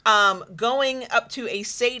 Going up to a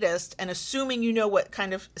sadist and assuming you know what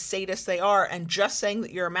kind of sadist they are and just saying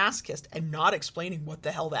that you're a masochist and not explaining what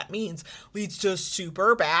the hell that means leads to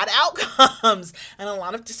super bad outcomes and a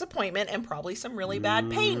lot of disappointment and probably some really bad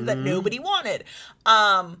pain that nobody wanted.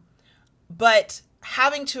 But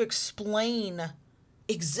having to explain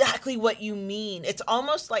exactly what you mean, it's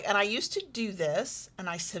almost like, and I used to do this, and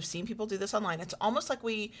I have seen people do this online, it's almost like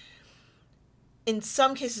in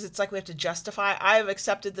some cases, it's like we have to justify, I have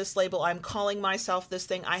accepted this label, I'm calling myself this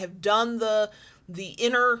thing, I have done the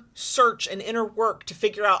inner search and inner work to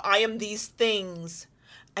figure out I am these things,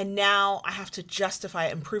 and now I have to justify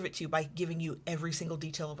it and prove it to you by giving you every single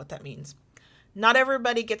detail of what that means. not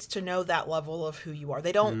everybody gets to know that level of who you are.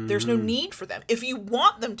 They don't, there's no need for them. If you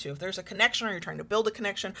want them to, if there's a connection or you're trying to build a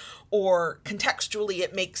connection or contextually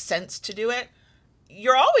it makes sense to do it,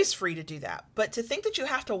 you're always free to do that. But to think that you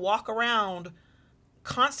have to walk around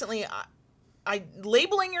constantly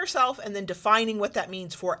labeling yourself and then defining what that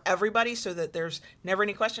means for everybody so that there's never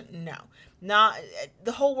any question. No, not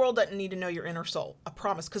the whole world doesn't need to know your inner soul. I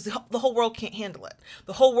promise. Because the whole world can't handle it.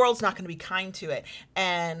 The whole world's not going to be kind to it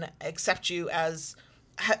and accept you as,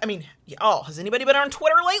 I mean, has anybody been on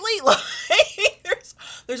Twitter lately? Like,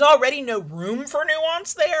 there's already no room for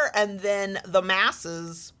nuance there. And then the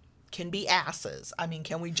masses can be asses. I mean,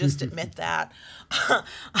 can we just admit that?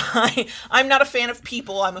 I'm not a fan of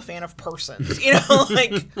people. I'm a fan of persons. You know,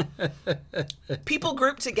 like people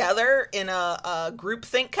grouped together in a group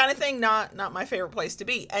think kind of thing. Not my favorite place to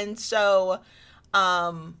be. And so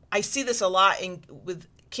I see this a lot with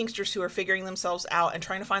Kinksters who are figuring themselves out and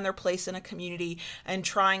trying to find their place in a community and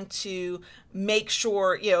trying to make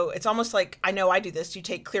sure, you know, it's almost like, I know I do this. You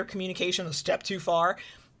take clear communication a step too far.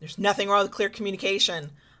 There's nothing wrong with clear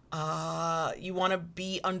communication. You want to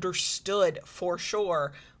be understood for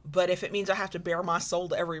sure, but if it means I have to bare my soul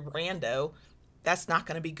to every rando, that's not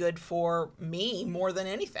going to be good for me more than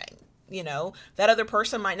anything. You know, that other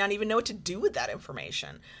person might not even know what to do with that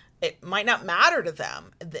information. It might not matter to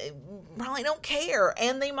them. They probably don't care,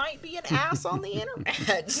 and they might be an ass on the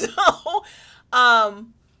internet. So,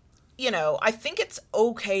 you know, I think it's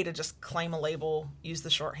okay to just claim a label, use the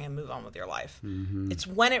shorthand, move on with your life. It's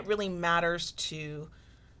when it really matters to,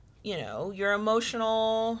 you know, your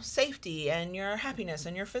emotional safety and your happiness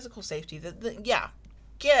and your physical safety.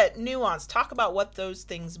 Get nuance. Talk about what those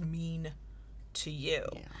things mean to you.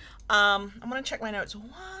 Yeah. I'm going to check my notes one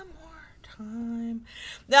more time.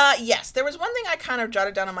 Yes, there was one thing I kind of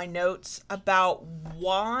jotted down in my notes about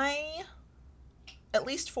why, at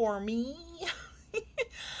least for me,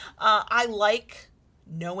 I like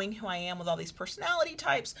knowing who I am with all these personality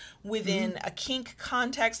types within a kink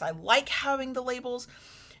context. I like having the labels.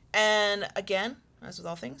 And again, as with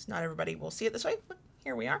all things, not everybody will see it this way, but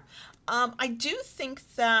here we are. I do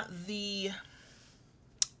think that the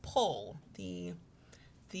pull, there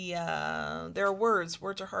are words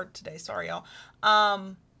are hard today, sorry y'all,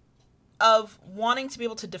 of wanting to be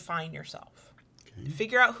able to define yourself,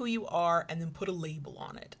 figure out who you are, and then put a label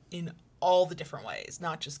on it in all the different ways,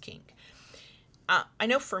 not just kink. I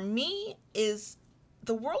know for me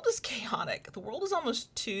the world is chaotic. The world is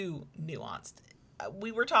almost too nuanced.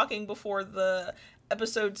 We were talking before the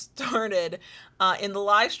episode started in the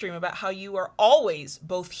live stream about how you are always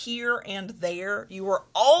both here and there. You are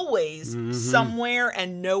always somewhere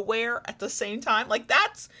and nowhere at the same time. Like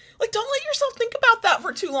that's like, don't let yourself think about that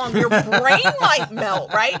for too long. Your brain might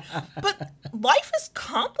melt, right? But life is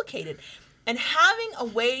complicated, and having a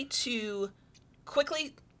way to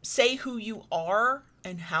quickly say who you are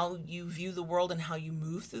and how you view the world and how you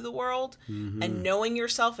move through the world, and knowing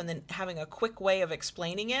yourself and then having a quick way of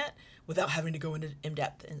explaining it without having to go into in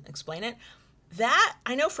depth and explain it, that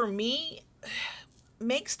I know for me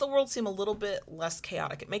makes the world seem a little bit less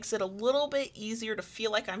chaotic. It makes it a little bit easier to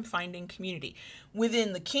feel like I'm finding community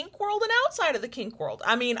within the kink world and outside of the kink world.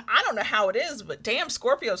 I mean, I don't know how it is, but damn,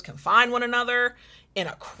 Scorpios can find one another in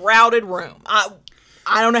a crowded room.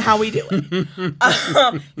 I don't know how we do it.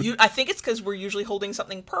 I think it's because we're usually holding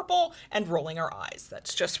something purple and rolling our eyes.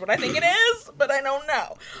 That's just what I think it is, but I don't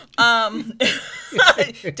know.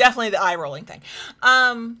 Definitely the eye rolling thing.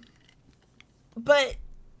 But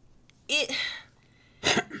it...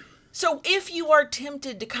 So if you are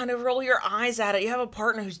tempted to kind of roll your eyes at it, you have a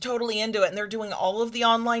partner who's totally into it and they're doing all of the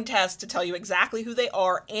online tests to tell you exactly who they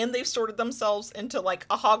are, and they've sorted themselves into like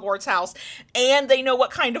a Hogwarts house, and they know what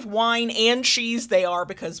kind of wine and cheese they are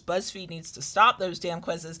because BuzzFeed needs to stop those damn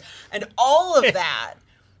quizzes and all of that.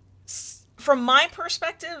 From my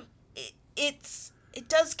perspective, it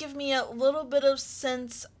does give me a little bit of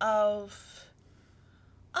sense of,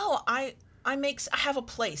 I have a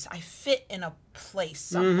place. I fit in a place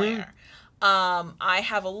somewhere. I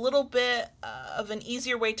have a little bit of an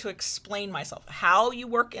easier way to explain myself. How you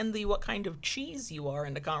work in what kind of cheese you are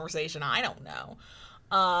in the conversation, I don't know.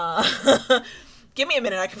 Give me a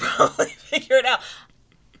minute, I can probably figure it out.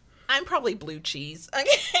 I'm probably blue cheese,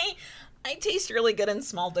 okay? I taste really good in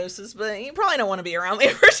small doses, but you probably don't want to be around me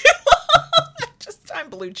for too long. I'm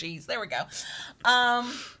blue cheese. There we go.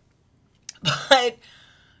 But...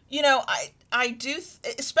 You know, I do,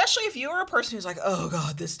 especially if you're a person who's like, oh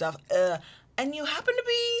God, this stuff, and you happen to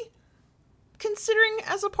be considering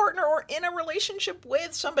as a partner or in a relationship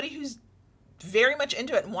with somebody who's very much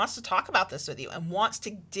into it and wants to talk about this with you and wants to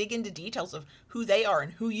dig into details of who they are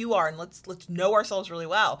and who you are, and let's know ourselves really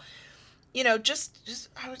well. just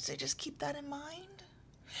I would say just keep that in mind.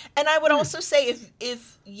 And I would also say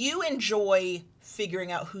if you enjoy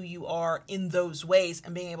figuring out who you are in those ways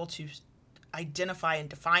and being able to identify and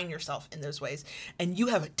define yourself in those ways, and you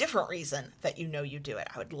have a different reason that you do it,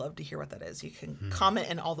 I would love to hear what that is. You can comment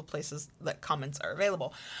in all the places that comments are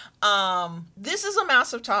available. This is a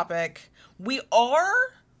massive topic. We are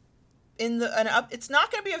it's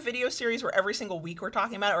not going to be a video series where every single week we're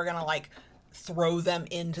talking about it. We're going to like throw them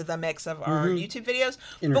into the mix of our YouTube videos.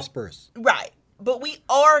 Intersperse. Right. But we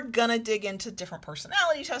are going to dig into different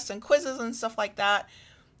personality tests and quizzes and stuff like that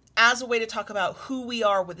as a way to talk about who we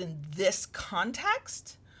are within this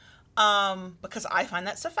context, because I find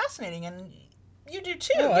that so fascinating, and you do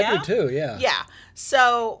too. Oh, yeah? I do too, yeah. Yeah.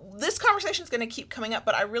 So this conversation is going to keep coming up,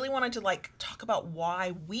 but I really wanted to like talk about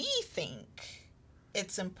why we think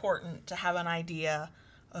it's important to have an idea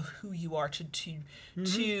of who you are, to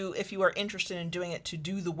if you are interested in doing it, to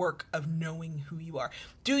do the work of knowing who you are.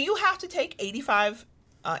 Do you have to take 85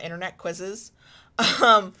 internet quizzes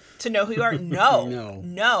to know who you are?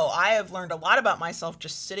 No. I have learned a lot about myself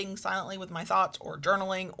just sitting silently with my thoughts, or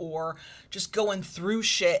journaling, or just going through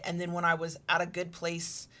shit. And then when I was at a good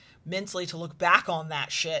place mentally to look back on that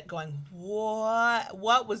shit, going,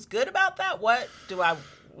 what was good about that? What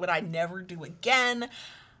would I never do again?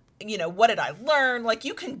 What did I learn? Like,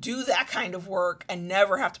 you can do that kind of work and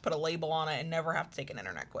never have to put a label on it and never have to take an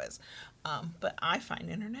internet quiz. But I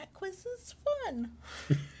find internet quizzes fun.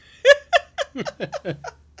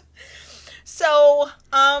 So,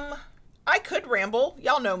 I could ramble.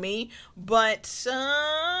 Y'all know me. But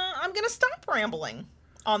I'm going to stop rambling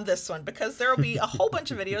on this one, because there will be a whole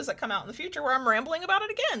bunch of videos that come out in the future where I'm rambling about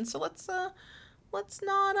it again. So let's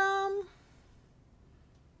not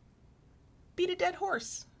beat a dead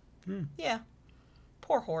horse. Yeah.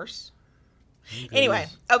 Poor horse. Anyway,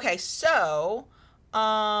 okay, so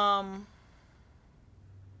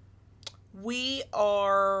we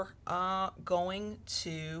are going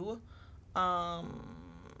to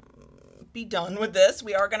be done with this.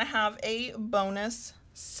 We are going to have a bonus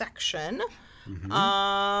section. Did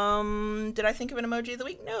I think of an emoji of the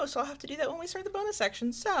week? No, so I'll have to do that when we start the bonus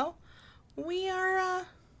section. So we are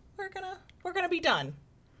we're gonna be done.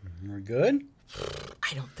 We're good?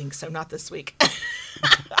 I don't think so. Not this week.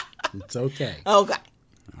 It's okay. Okay.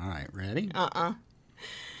 All right, ready?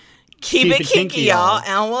 Keep it kinky, y'all,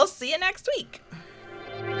 and we'll see you next week.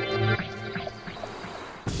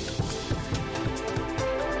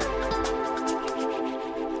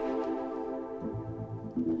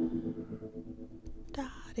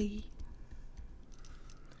 Daddy.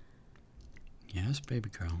 Yes, baby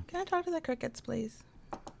girl. Can I talk to the crickets, please?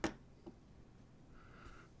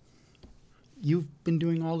 You've been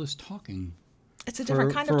doing all this talking. It's a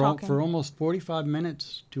different kind of talking. For almost 45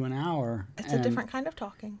 minutes to an hour. It's a different kind of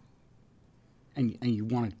talking. And you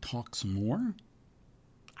want to talk some more?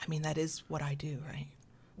 I mean, that is what I do, right?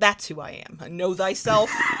 That's who I am. Know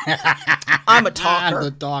thyself. I'm a talker. I'm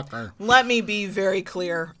the talker. Let me be very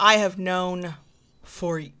clear. I have known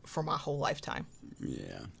for my whole lifetime.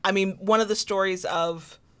 Yeah. I mean, one of the stories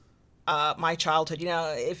of my childhood,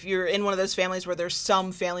 if you're in one of those families where there's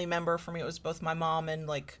some family member, for me it was both my mom and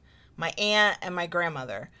like my aunt and my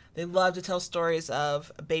grandmother. They love to tell stories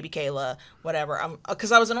of baby Kayla, whatever.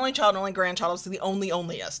 Because I was an only child, only grandchild. I was the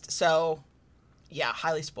onlyest. So, yeah,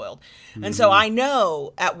 highly spoiled. And so I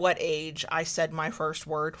know at what age I said my first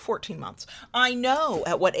word, 14 months. I know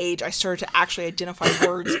at what age I started to actually identify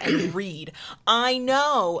words and read. I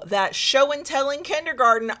know that show and tell in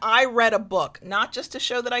kindergarten, I read a book, not just to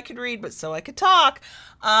show that I could read, but so I could talk.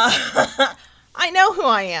 I know who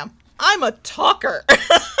I am. I'm a talker.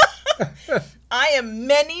 I am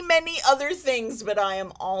many, many other things, but I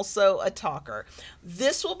am also a talker.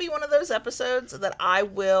 This will be one of those episodes that I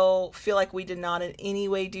will feel like we did not in any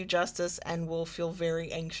way do justice and will feel very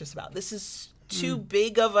anxious about. This is too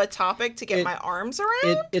big of a topic to get my arms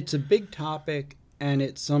around. It's a big topic, and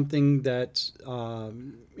it's something that's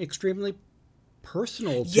extremely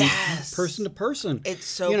personal to person to person. It's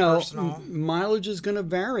so personal. Mileage is going to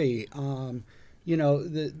vary.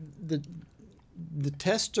 The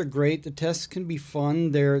tests are great. The tests can be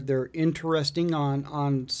fun. They're interesting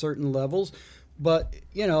on certain levels, but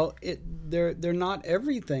they're not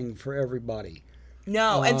everything for everybody.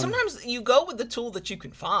 No, and sometimes you go with the tool that you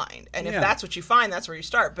can find, and if that's what you find, that's where you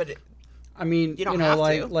start. But you don't have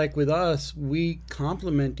to. Like with us, we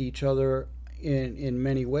complement each other in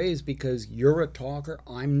many ways because you're a talker,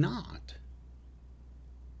 I'm not.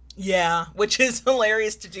 Yeah, which is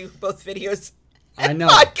hilarious to do both videos. I know,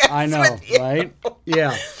 right?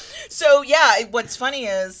 Yeah. So, yeah, what's funny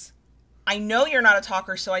is I know you're not a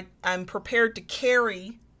talker, so I'm prepared to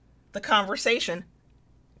carry the conversation,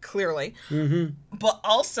 clearly. But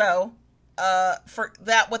also, for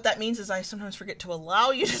that, what that means is I sometimes forget to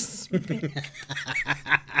allow you to speak.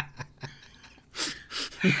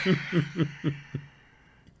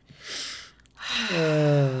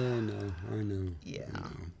 I know. Yeah.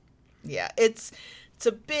 Yeah, it's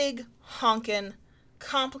a big, honkin',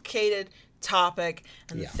 complicated topic.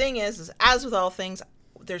 And the thing is as with all things,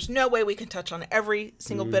 there's no way we can touch on every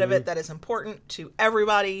single bit of it that is important to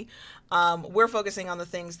everybody. We're focusing on the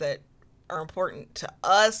things that are important to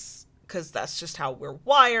us because that's just how we're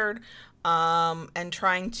wired, and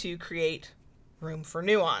trying to create room for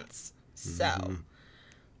nuance. So,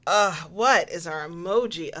 what is our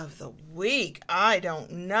emoji of the week? I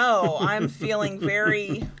don't know. I'm feeling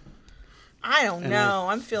very... I don't know.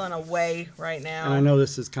 I'm feeling away right now. And I know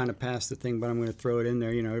this is kind of past the thing, but I'm going to throw it in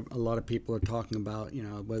there. You know, a lot of people are talking about, you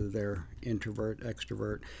know, whether they're introvert,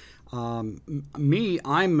 extrovert.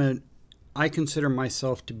 I consider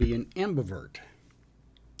myself to be an ambivert.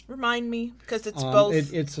 Remind me, because it's both.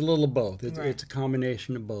 It's a little of both. Right. It's a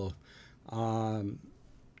combination of both. You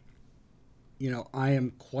know, I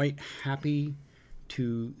am quite happy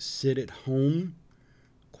to sit at home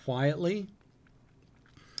quietly.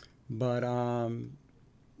 But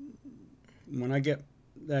when I get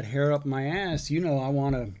that hair up my ass, you know, I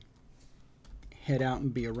want to head out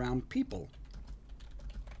and be around people.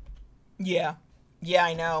 Yeah. Yeah,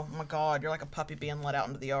 I know. Oh my God, you're like a puppy being let out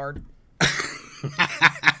into the yard.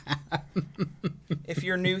 If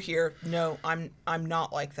you're new here, no, I'm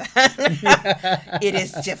not like that. It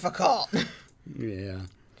is difficult. Yeah.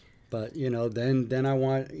 But, you know, then I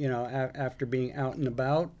want, you know, after being out and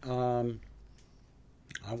about,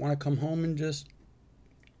 I want to come home and just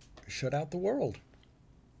shut out the world.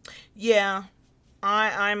 Yeah.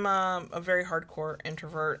 I'm a very hardcore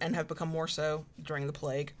introvert and have become more so during the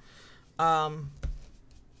plague.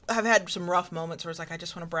 I've had some rough moments where it's like I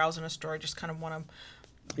just want to browse in a store. I just kind of want to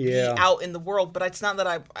be out in the world. But it's not that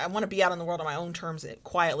I want to be out in the world on my own terms,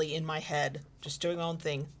 quietly in my head, just doing my own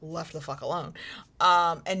thing, left the fuck alone.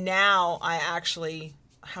 And now I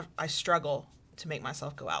struggle to make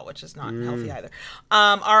myself go out, which is not healthy either.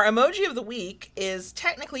 Our emoji of the week is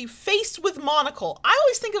technically face with monocle. I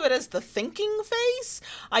always think of it as the thinking face.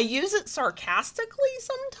 I use it sarcastically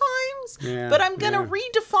sometimes, but I'm going to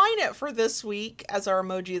redefine it for this week as our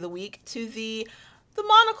emoji of the week to the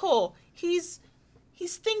monocle. He's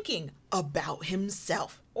thinking about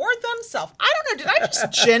himself or themselves. I don't know. Did I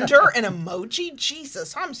just gender an emoji?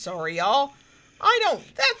 Jesus, I'm sorry, y'all. That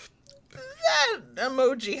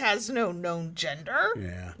emoji has no known gender.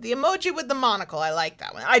 Yeah. The emoji with the monocle, I like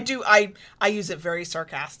that one. I use it very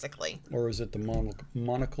sarcastically. Or is it the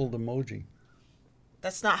monocled emoji?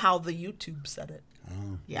 That's not how the YouTube said it.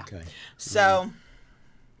 Oh, yeah. Okay. So,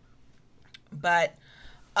 but,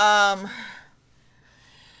 what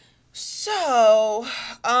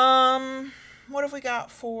have we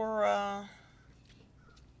got for,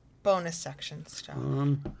 bonus section stuff?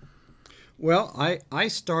 Well, I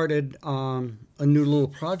started a new little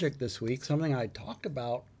project this week, something I talked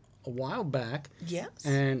about a while back. Yes.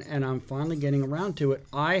 And I'm finally getting around to it.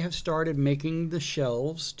 I have started making the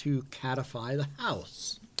shelves to catify the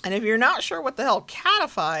house. And if you're not sure what the hell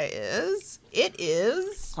catify is, it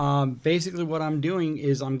is... basically what I'm doing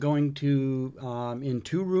is I'm going to, in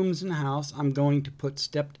 2 rooms in the house, I'm going to put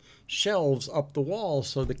stepped shelves up the wall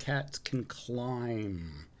so the cats can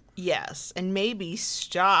climb. Yes, and maybe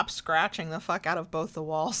stop scratching the fuck out of both the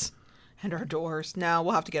walls and our doors. No,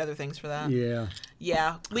 we'll have to get other things for that. Yeah.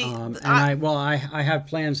 Yeah. I have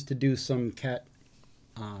plans to do some cat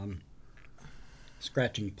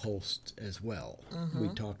scratching posts as well. We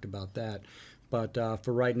talked about that. But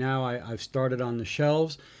for right now, I've started on the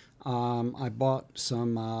shelves. I bought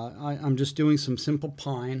some, I'm just doing some simple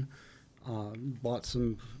pine. Bought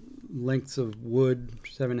some lengths of wood,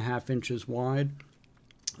 7.5 inches wide.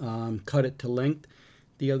 Cut it to length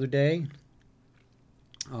the other day.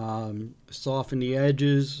 Softened the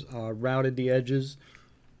edges, routed the edges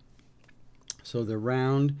so they're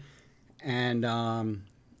round. And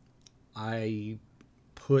I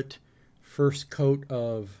put first coat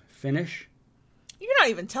of finish. You're not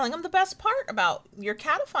even telling them the best part about your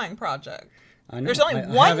catifying project. I know. There's only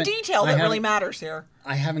one detail that really matters here.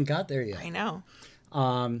 I haven't got there yet. I know.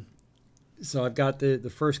 So I've got the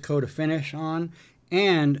first coat of finish on.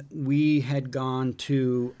 And we had gone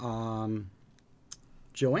to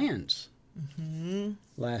Joann's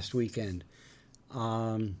last weekend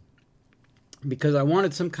because I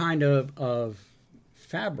wanted some kind of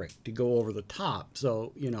fabric to go over the top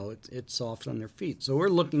so, you know, it's soft on their feet. So we're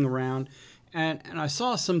looking around, and I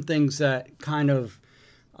saw some things that kind of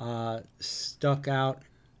stuck out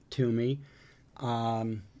to me.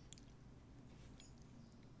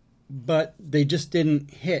 But they just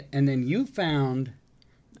didn't hit. And then you found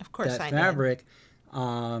of course that I fabric.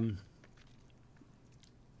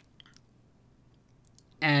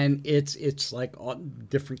 And it's like all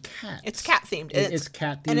different cats. It's cat themed. It's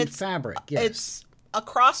cat themed fabric. Yes. It's a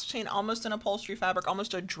cross between almost an upholstery fabric,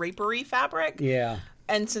 almost a drapery fabric. Yeah.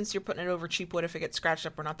 And since you're putting it over cheap wood, if it gets scratched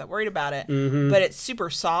up, we're not that worried about it. Mm-hmm. But it's super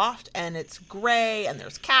soft, and it's gray, and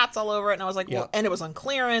there's cats all over it. And I was like, well, and it was on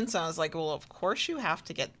clearance. And I was like, well, of course you have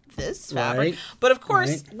to get this fabric. Right. But of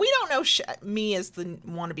course, we don't know shit. Me as the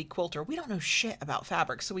wannabe quilter, we don't know shit about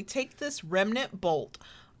fabric. So we take this remnant bolt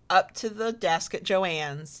up to the desk at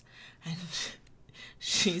Joann's, and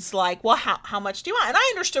she's like, well, how much do you want? And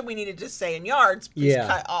I understood we needed to say in yards, please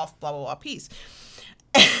cut off blah, blah, blah piece.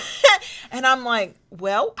 And I'm like,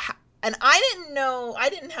 well, and I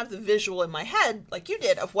didn't have the visual in my head like you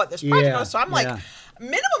did of what this project was. So I'm like,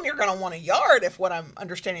 minimum, you're going to want a yard if what I'm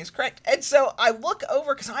understanding is correct. And so I look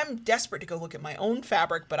over because I'm desperate to go look at my own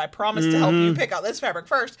fabric, but I promised to help you pick out this fabric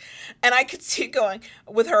first. And I could see going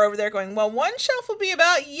with her over there going, well, one shelf will be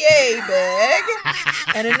about yay big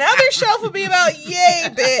and another shelf will be about yay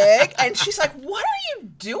big. And she's like, what are you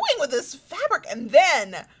doing with this fabric? And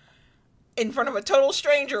then in front of a total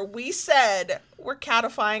stranger, we said, we're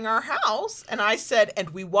catifying our house. And I said,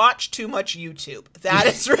 and we watch too much YouTube. That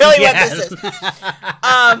is really what this is.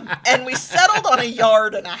 And we settled on a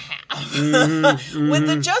yard and a half with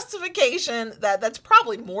the justification that that's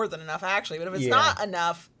probably more than enough, actually. But if it's not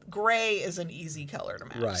enough, gray is an easy color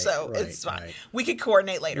to match. So it's fine. Right. We could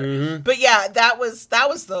coordinate later. But yeah, that was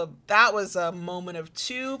a moment of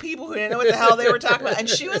two people who didn't know what the hell they were talking about. And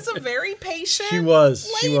she was a very patient She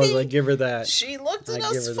was. lady. I give her that. She looked at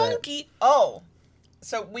us funky. Oh,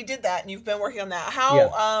 so we did that, and you've been working on that.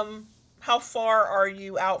 How far are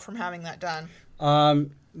you out from having that done? I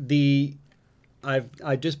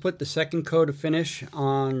just put the second coat of finish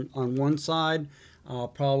on one side.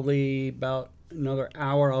 Probably about another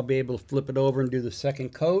hour I'll be able to flip it over and do the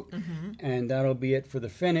second coat, and that'll be it for the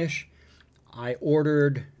finish. I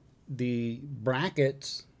ordered the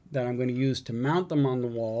brackets that I'm going to use to mount them on the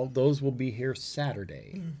wall. Those will be here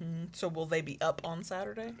Saturday. So will they be up on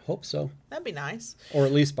Saturday? Hope so. That'd be nice. Or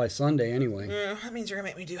at least by Sunday anyway. That means you're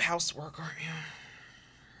going to make me do housework, aren't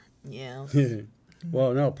you? Yeah.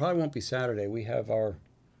 Well, no, it probably won't be Saturday. We have our...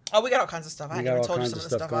 Oh, we got all kinds of stuff. I haven't even told you some of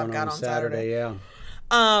the stuff I've got on Saturday. Yeah.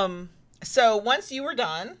 So once you were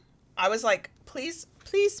done, I was like, please,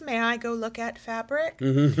 may I go look at fabric?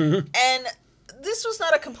 And this was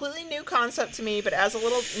not a completely new concept to me, but as a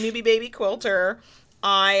little newbie baby quilter,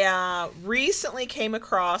 I recently came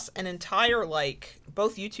across an entire,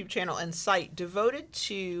 both YouTube channel and site devoted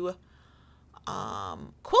to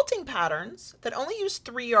quilting patterns that only use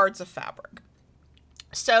 3 yards of fabric.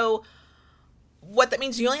 So what that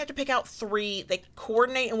means, you only have to pick out 3. They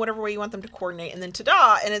coordinate in whatever way you want them to coordinate, and then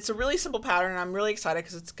ta-da! And it's a really simple pattern, and I'm really excited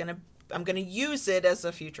because I'm gonna use it as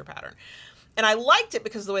a future pattern. And I liked it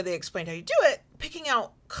because the way they explained how you do it, picking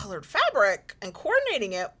out colored fabric and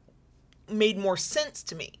coordinating it made more sense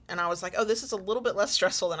to me. And I was like, oh, this is a little bit less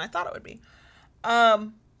stressful than I thought it would be.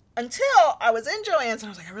 Until I was in Joann's and I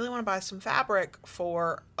was like, I really want to buy some fabric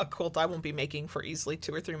for a quilt I won't be making for easily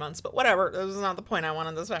 2 or 3 months, but whatever. That was not the point. I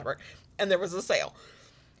wanted this fabric. And there was a sale.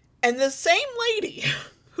 And the same lady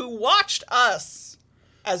who watched us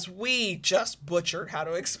as we just butchered how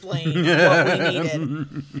to explain what we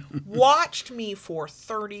needed, watched me for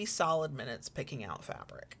 30 solid minutes picking out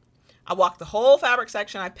fabric. I walked the whole fabric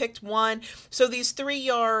section. I picked one. So these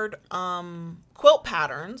 3-yard quilt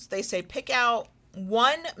patterns, they say pick out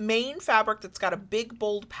one main fabric that's got a big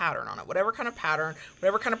bold pattern on it, whatever kind of pattern,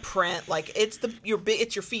 whatever kind of print, it's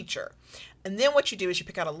your feature. And then what you do is you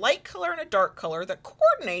pick out a light color and a dark color that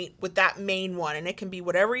coordinate with that main one, and it can be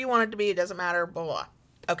whatever you want it to be. It doesn't matter. Blah blah.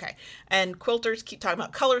 Okay. And quilters keep talking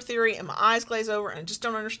about color theory, and my eyes glaze over, and I just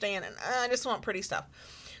don't understand, and I just want pretty stuff.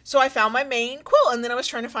 So I found my main quilt, and then I was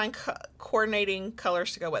trying to find coordinating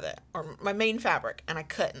colors to go with it, or my main fabric, and I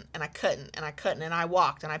couldn't, and I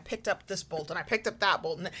walked, and I picked up this bolt, and I picked up that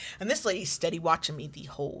bolt, and this lady's steady watching me the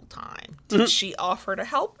whole time. Did she offer to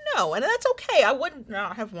help? No, and that's okay. I would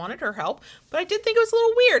not have wanted her help, but I did think it was a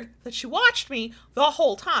little weird that she watched me the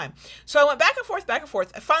whole time. So I went back and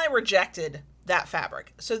forth. I finally rejected that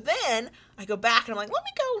fabric. So then I go back, and I'm like, let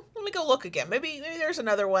me go look again. Maybe there's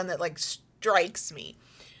another one that strikes me.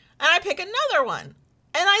 And I pick another one.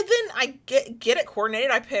 And I get it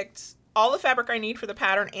coordinated. I picked all the fabric I need for the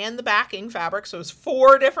pattern and the backing fabric. So it's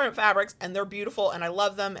 4 different fabrics, and they're beautiful, and I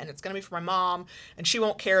love them, and it's going to be for my mom, and she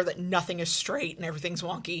won't care that nothing is straight and everything's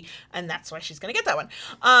wonky, and that's why she's going to get that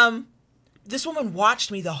one. this woman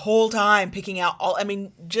watched me the whole time picking out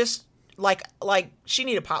just like she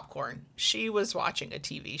needed popcorn. She was watching a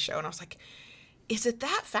TV show, and I was like, is it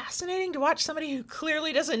that fascinating to watch somebody who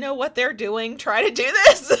clearly doesn't know what they're doing try to do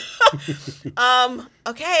this?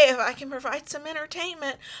 Okay, if I can provide some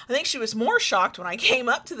entertainment. I think she was more shocked when I came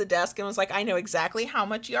up to the desk and was like, I know exactly how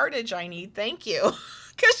much yardage I need. Thank you.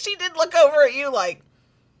 Because she did look over at you like,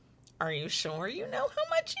 are you sure you know how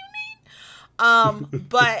much you need?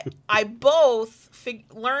 But I both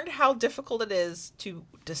learned how difficult it is to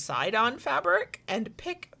decide on fabric and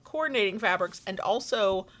pick coordinating fabrics, and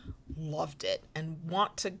also loved it and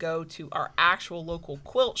want to go to our actual local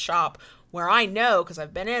quilt shop where I know, because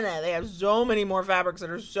I've been in it, they have so many more fabrics that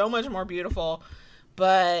are so much more beautiful,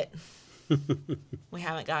 but we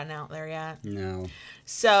haven't gotten out there yet. No.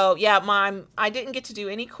 So yeah, I didn't get to do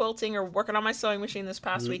any quilting or working on my sewing machine this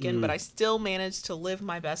past weekend, but I still managed to live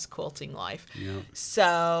my best quilting life. Yep.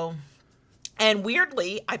 So, and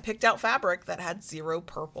weirdly, I picked out fabric that had 0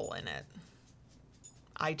 purple in it.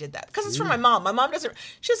 I did that because it's for my mom. My mom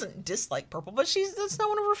she doesn't dislike purple, but that's not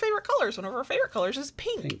one of her favorite colors. One of her favorite colors is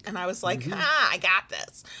pink. And I was like, I got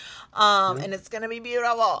this. And it's going to be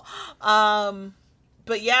beautiful.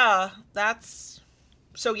 But yeah,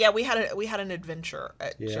 we had an adventure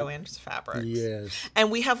at Joann's Fabrics. Yes.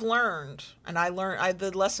 And we have learned, and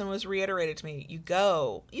the lesson was reiterated to me. You can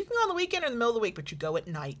go on the weekend or in the middle of the week, but you go at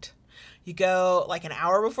night. You go like an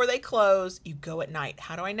hour before they close, you go at night.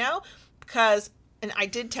 How do I know? Because, and I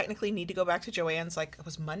did technically need to go back to Joann's, like, it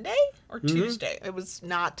was Monday or Tuesday. It was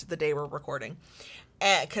not the day we're recording.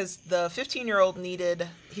 Because the 15-year-old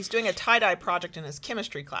he's doing a tie-dye project in his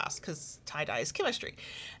chemistry class, because tie-dye is chemistry.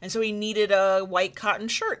 And so he needed a white cotton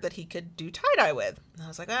shirt that he could do tie-dye with. And I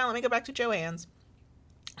was like, well, let me go back to Joann's.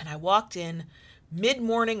 And I walked in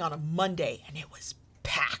mid-morning on a Monday, and it was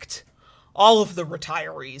packed. All of the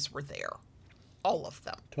retirees were there. All of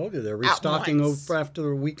them. Told you, they're restocking over after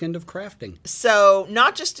the weekend of crafting. So,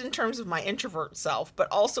 not just in terms of my introvert self, but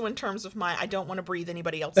also in terms of my I don't want to breathe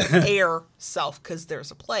anybody else's air self, because there's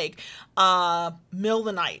a plague. Middle of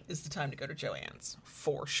the night is the time to go to Joann's,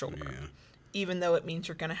 for sure. Yeah. Even though it means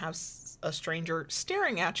you're going to have a stranger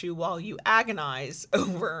staring at you while you agonize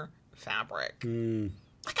over fabric.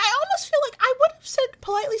 Like, I almost feel like I would have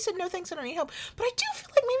politely said no thanks, I don't need help. But I do feel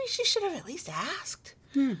like maybe she should have at least asked.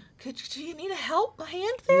 Do you need a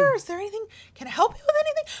hand there? Is there anything? Can I help you with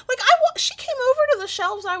anything? Like, she came over to the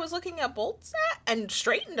shelves I was looking at bolts at and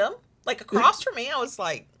straightened them. Like, across from me, I was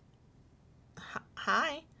like,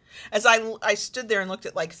 hi. As I stood there and looked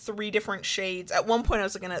at, like, 3 different shades. At one point, I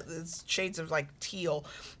was looking at the shades of, like, teal.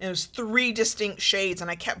 And it was 3 distinct shades.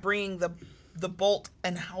 And I kept bringing the bolt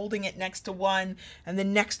and holding it next to one. And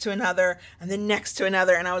then next to another. And then next to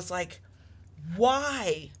another. And I was like,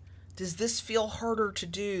 why does this feel harder to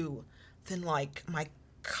do than, like, my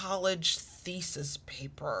college thesis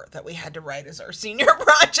paper that we had to write as our senior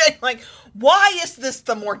project? Like, why is this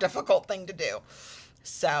the more difficult thing to do?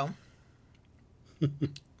 So,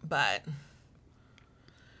 but,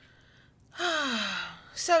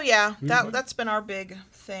 so yeah, that's been our big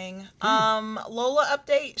thing. Lola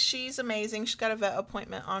update, she's amazing. She's got a vet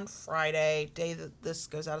appointment on Friday, day that this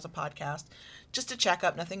goes out as a podcast. Just a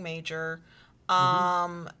checkup, nothing major.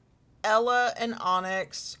 Ella and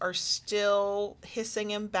Onyx are still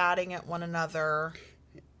hissing and batting at one another.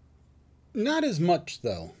 Not as much,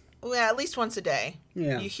 though. Well, at least once a day.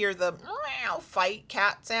 Yeah. You hear the fight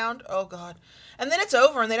cat sound. Oh, God. And then it's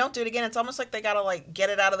over and they don't do it again. It's almost like they got to, like, get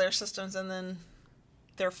it out of their systems and then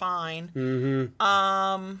they're fine.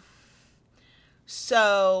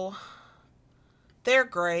 So they're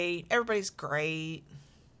great. Everybody's great.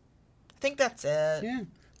 I think that's it. Yeah.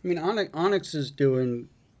 I mean, Onyx is doing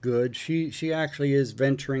good. She actually is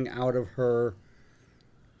venturing out of her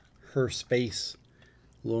space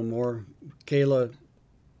a little more. Kayla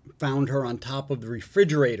found her on top of the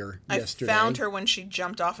refrigerator yesterday. I found her when she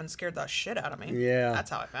jumped off and scared the shit out of me. Yeah. That's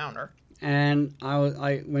how I found her. And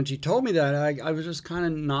I when she told me that, I was just kind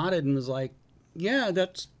of nodded and was like, yeah,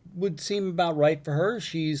 that would seem about right for her.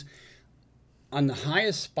 She's on the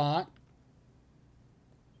highest spot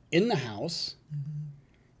in the house.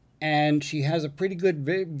 And she has a pretty good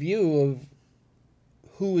view of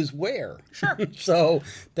who is where. Sure. So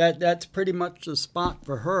that's pretty much the spot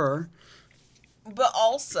for her. But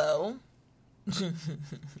also,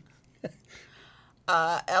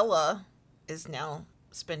 Ella is now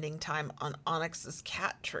spending time on Onyx's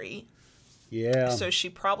cat tree. Yeah. So she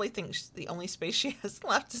probably thinks the only space she has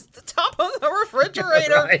left is the top of the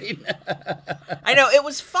refrigerator. Right. I know. It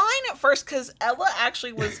was fine at first because Ella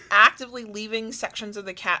actually was actively leaving sections of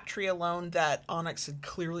the cat tree alone that Onyx had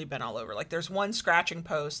clearly been all over. Like, there's one scratching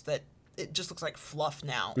post that it just looks like fluff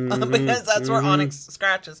now because that's where Onyx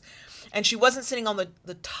scratches. And she wasn't sitting on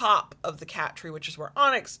the top of the cat tree, which is where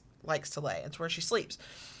Onyx likes to lay. It's where she sleeps.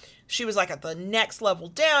 She was like at the next level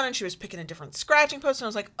down, and she was picking a different scratching post. And I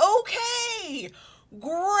was like, okay,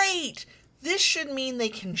 great. This should mean they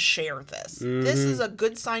can share this. This is a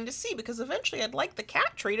good sign to see, because eventually I'd like the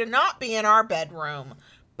cat tree to not be in our bedroom.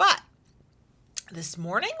 But this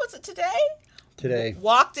morning, was it today? Today.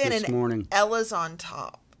 Walked in this and morning. Ella's on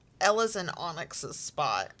top. Ella's in Onyx's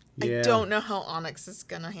spot. Yeah. I don't know how Onyx is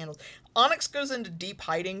going to handle it. Onyx goes into deep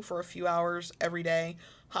hiding for a few hours every day.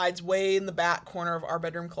 Hides way in the back corner of our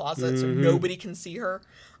bedroom closet so nobody can see her.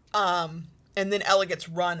 And then Ella gets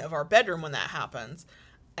run of our bedroom when that happens.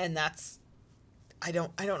 And that's... I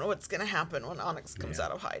don't know what's going to happen when Onyx comes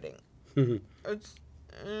out of hiding. It's...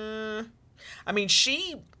 I mean,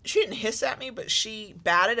 she didn't hiss at me, but she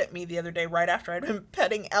batted at me the other day right after I'd been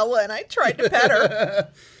petting Ella, and I tried to pet her.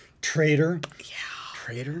 Traitor. Yeah.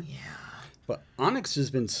 Traitor. Yeah. But Onyx has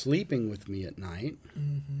been sleeping with me at night.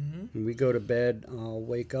 When we go to bed, I'll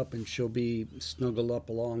wake up and she'll be snuggled up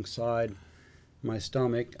alongside my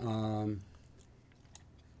stomach. Now,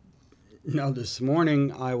 this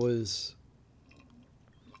morning I was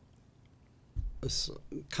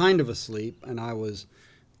kind of asleep, and I was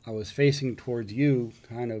facing towards you,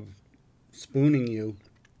 kind of spooning you,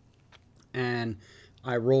 and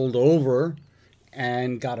I rolled over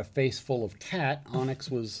and got a face full of cat.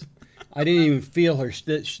 Onyx was, I didn't even feel her.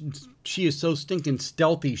 She is so stinking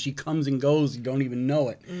stealthy. She comes and goes. You don't even know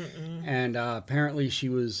it. And apparently she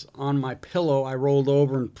was on my pillow. I rolled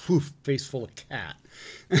over and poof, face full of cat.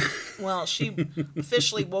 Well, she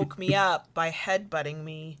officially woke me up by headbutting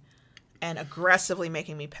me and aggressively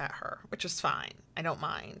making me pet her, which is fine. I don't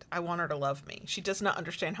mind. I want her to love me. She does not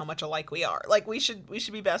understand how much alike we are. Like, we should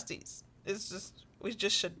be besties. It's just, we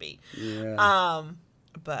just should be. Yeah.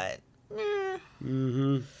 But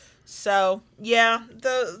so yeah,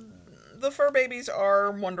 the fur babies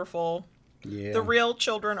are wonderful. Yeah. The real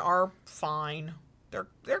children are fine. They're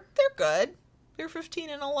good. They're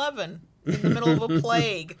 15 and 11 in the middle of a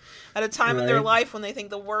plague at a time in their Right. life when they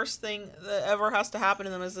think the worst thing that ever has to happen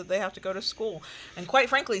to them is that they have to go to school. And quite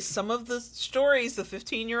frankly, some of the stories the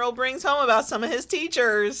 15-year-old brings home about some of his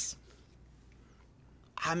teachers,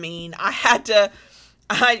 I mean,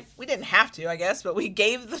 we didn't have to, I guess, but we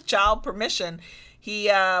gave the child permission. He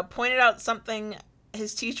pointed out something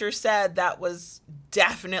his teacher said that was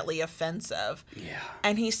definitely offensive. Yeah.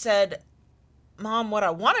 And he said, Mom, what I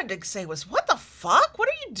wanted to say was, what the fuck? What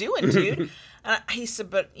are you doing, dude? And he said,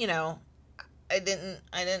 but, you know, I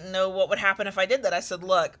didn't know what would happen if I did that. I said,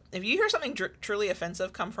 look, if you hear something truly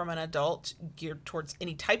offensive come from an adult geared towards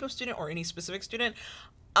any type of student or any specific student,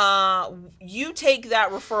 you take that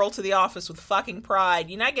referral to the office with fucking pride.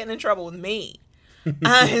 You're not getting in trouble with me.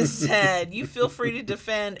 I said, you feel free to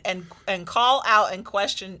defend and call out and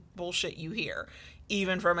question bullshit you hear,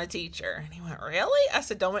 even from a teacher. And he went, really? I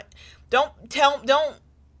said, don't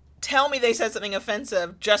tell me they said something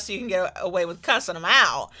offensive just so you can get away with cussing them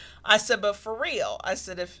out. I said, but for real. I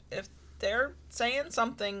said, if they're saying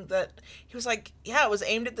something that, he was like, yeah, it was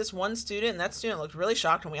aimed at this one student, and that student looked really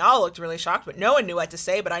shocked, and we all looked really shocked, but no one knew what to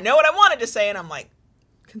say, but I know what I wanted to say. And I'm like,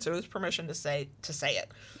 consider this permission to say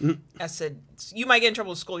it. I said, you might get in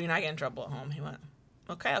trouble at school, you're not getting in trouble at home. He went,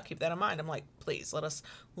 okay, I'll keep that in mind. I'm like, please let us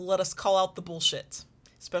call out the bullshit,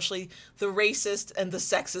 especially the racist and the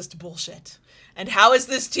sexist bullshit. And how is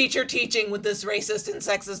this teacher teaching with this racist and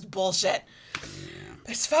sexist bullshit?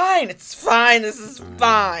 It's fine. This is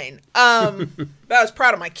fine. But I was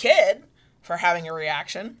proud of my kid for having a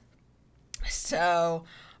reaction. So,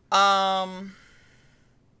 yeah.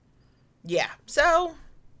 So,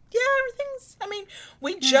 yeah, everything's, I mean,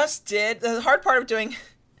 we just did, the hard part of doing,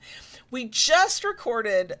 we just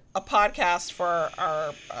recorded a podcast for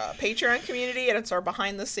our Patreon community, and it's our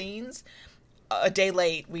behind the scenes. A day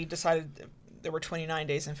late, we decided there were 29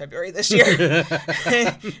 days in February this year.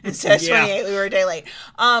 Instead of 28, we were a day late.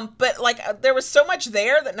 But, like, there was so much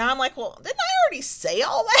there that now I'm like, well, didn't I already say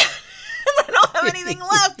all that? I don't have anything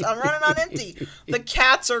left. I'm running on empty. The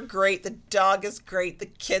cats are great. The dog is great. The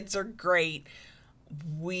kids are great.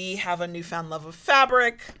 We have a newfound love of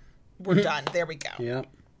fabric. We're done. There we go. Yep.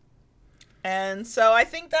 And so I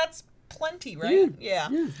think that's plenty, right? Yeah.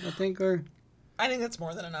 I think that's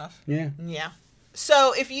more than enough. Yeah. Yeah.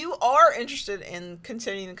 So if you are interested in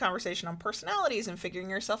continuing the conversation on personalities and figuring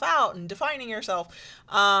yourself out and defining yourself,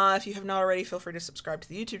 if you have not already, feel free to subscribe to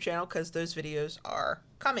the YouTube channel, because those videos are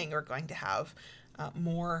coming. We're going to have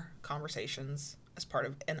more conversations as part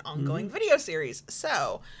of an ongoing video series.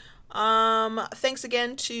 So Thanks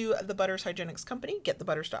again to the Butters Hygienics Company,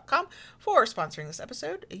 getthebutters.com, for sponsoring this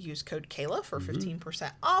episode. Use code Kayla for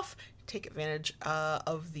 15% off. Take advantage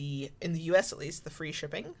of in the US at least, the free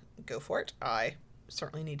shipping. Go for it. I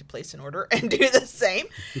certainly need to place an order and do the same.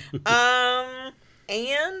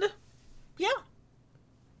 And yeah,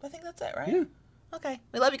 I think that's it, right? Yeah. Okay.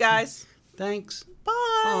 We love you guys. Thanks. Bye.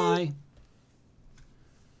 Bye.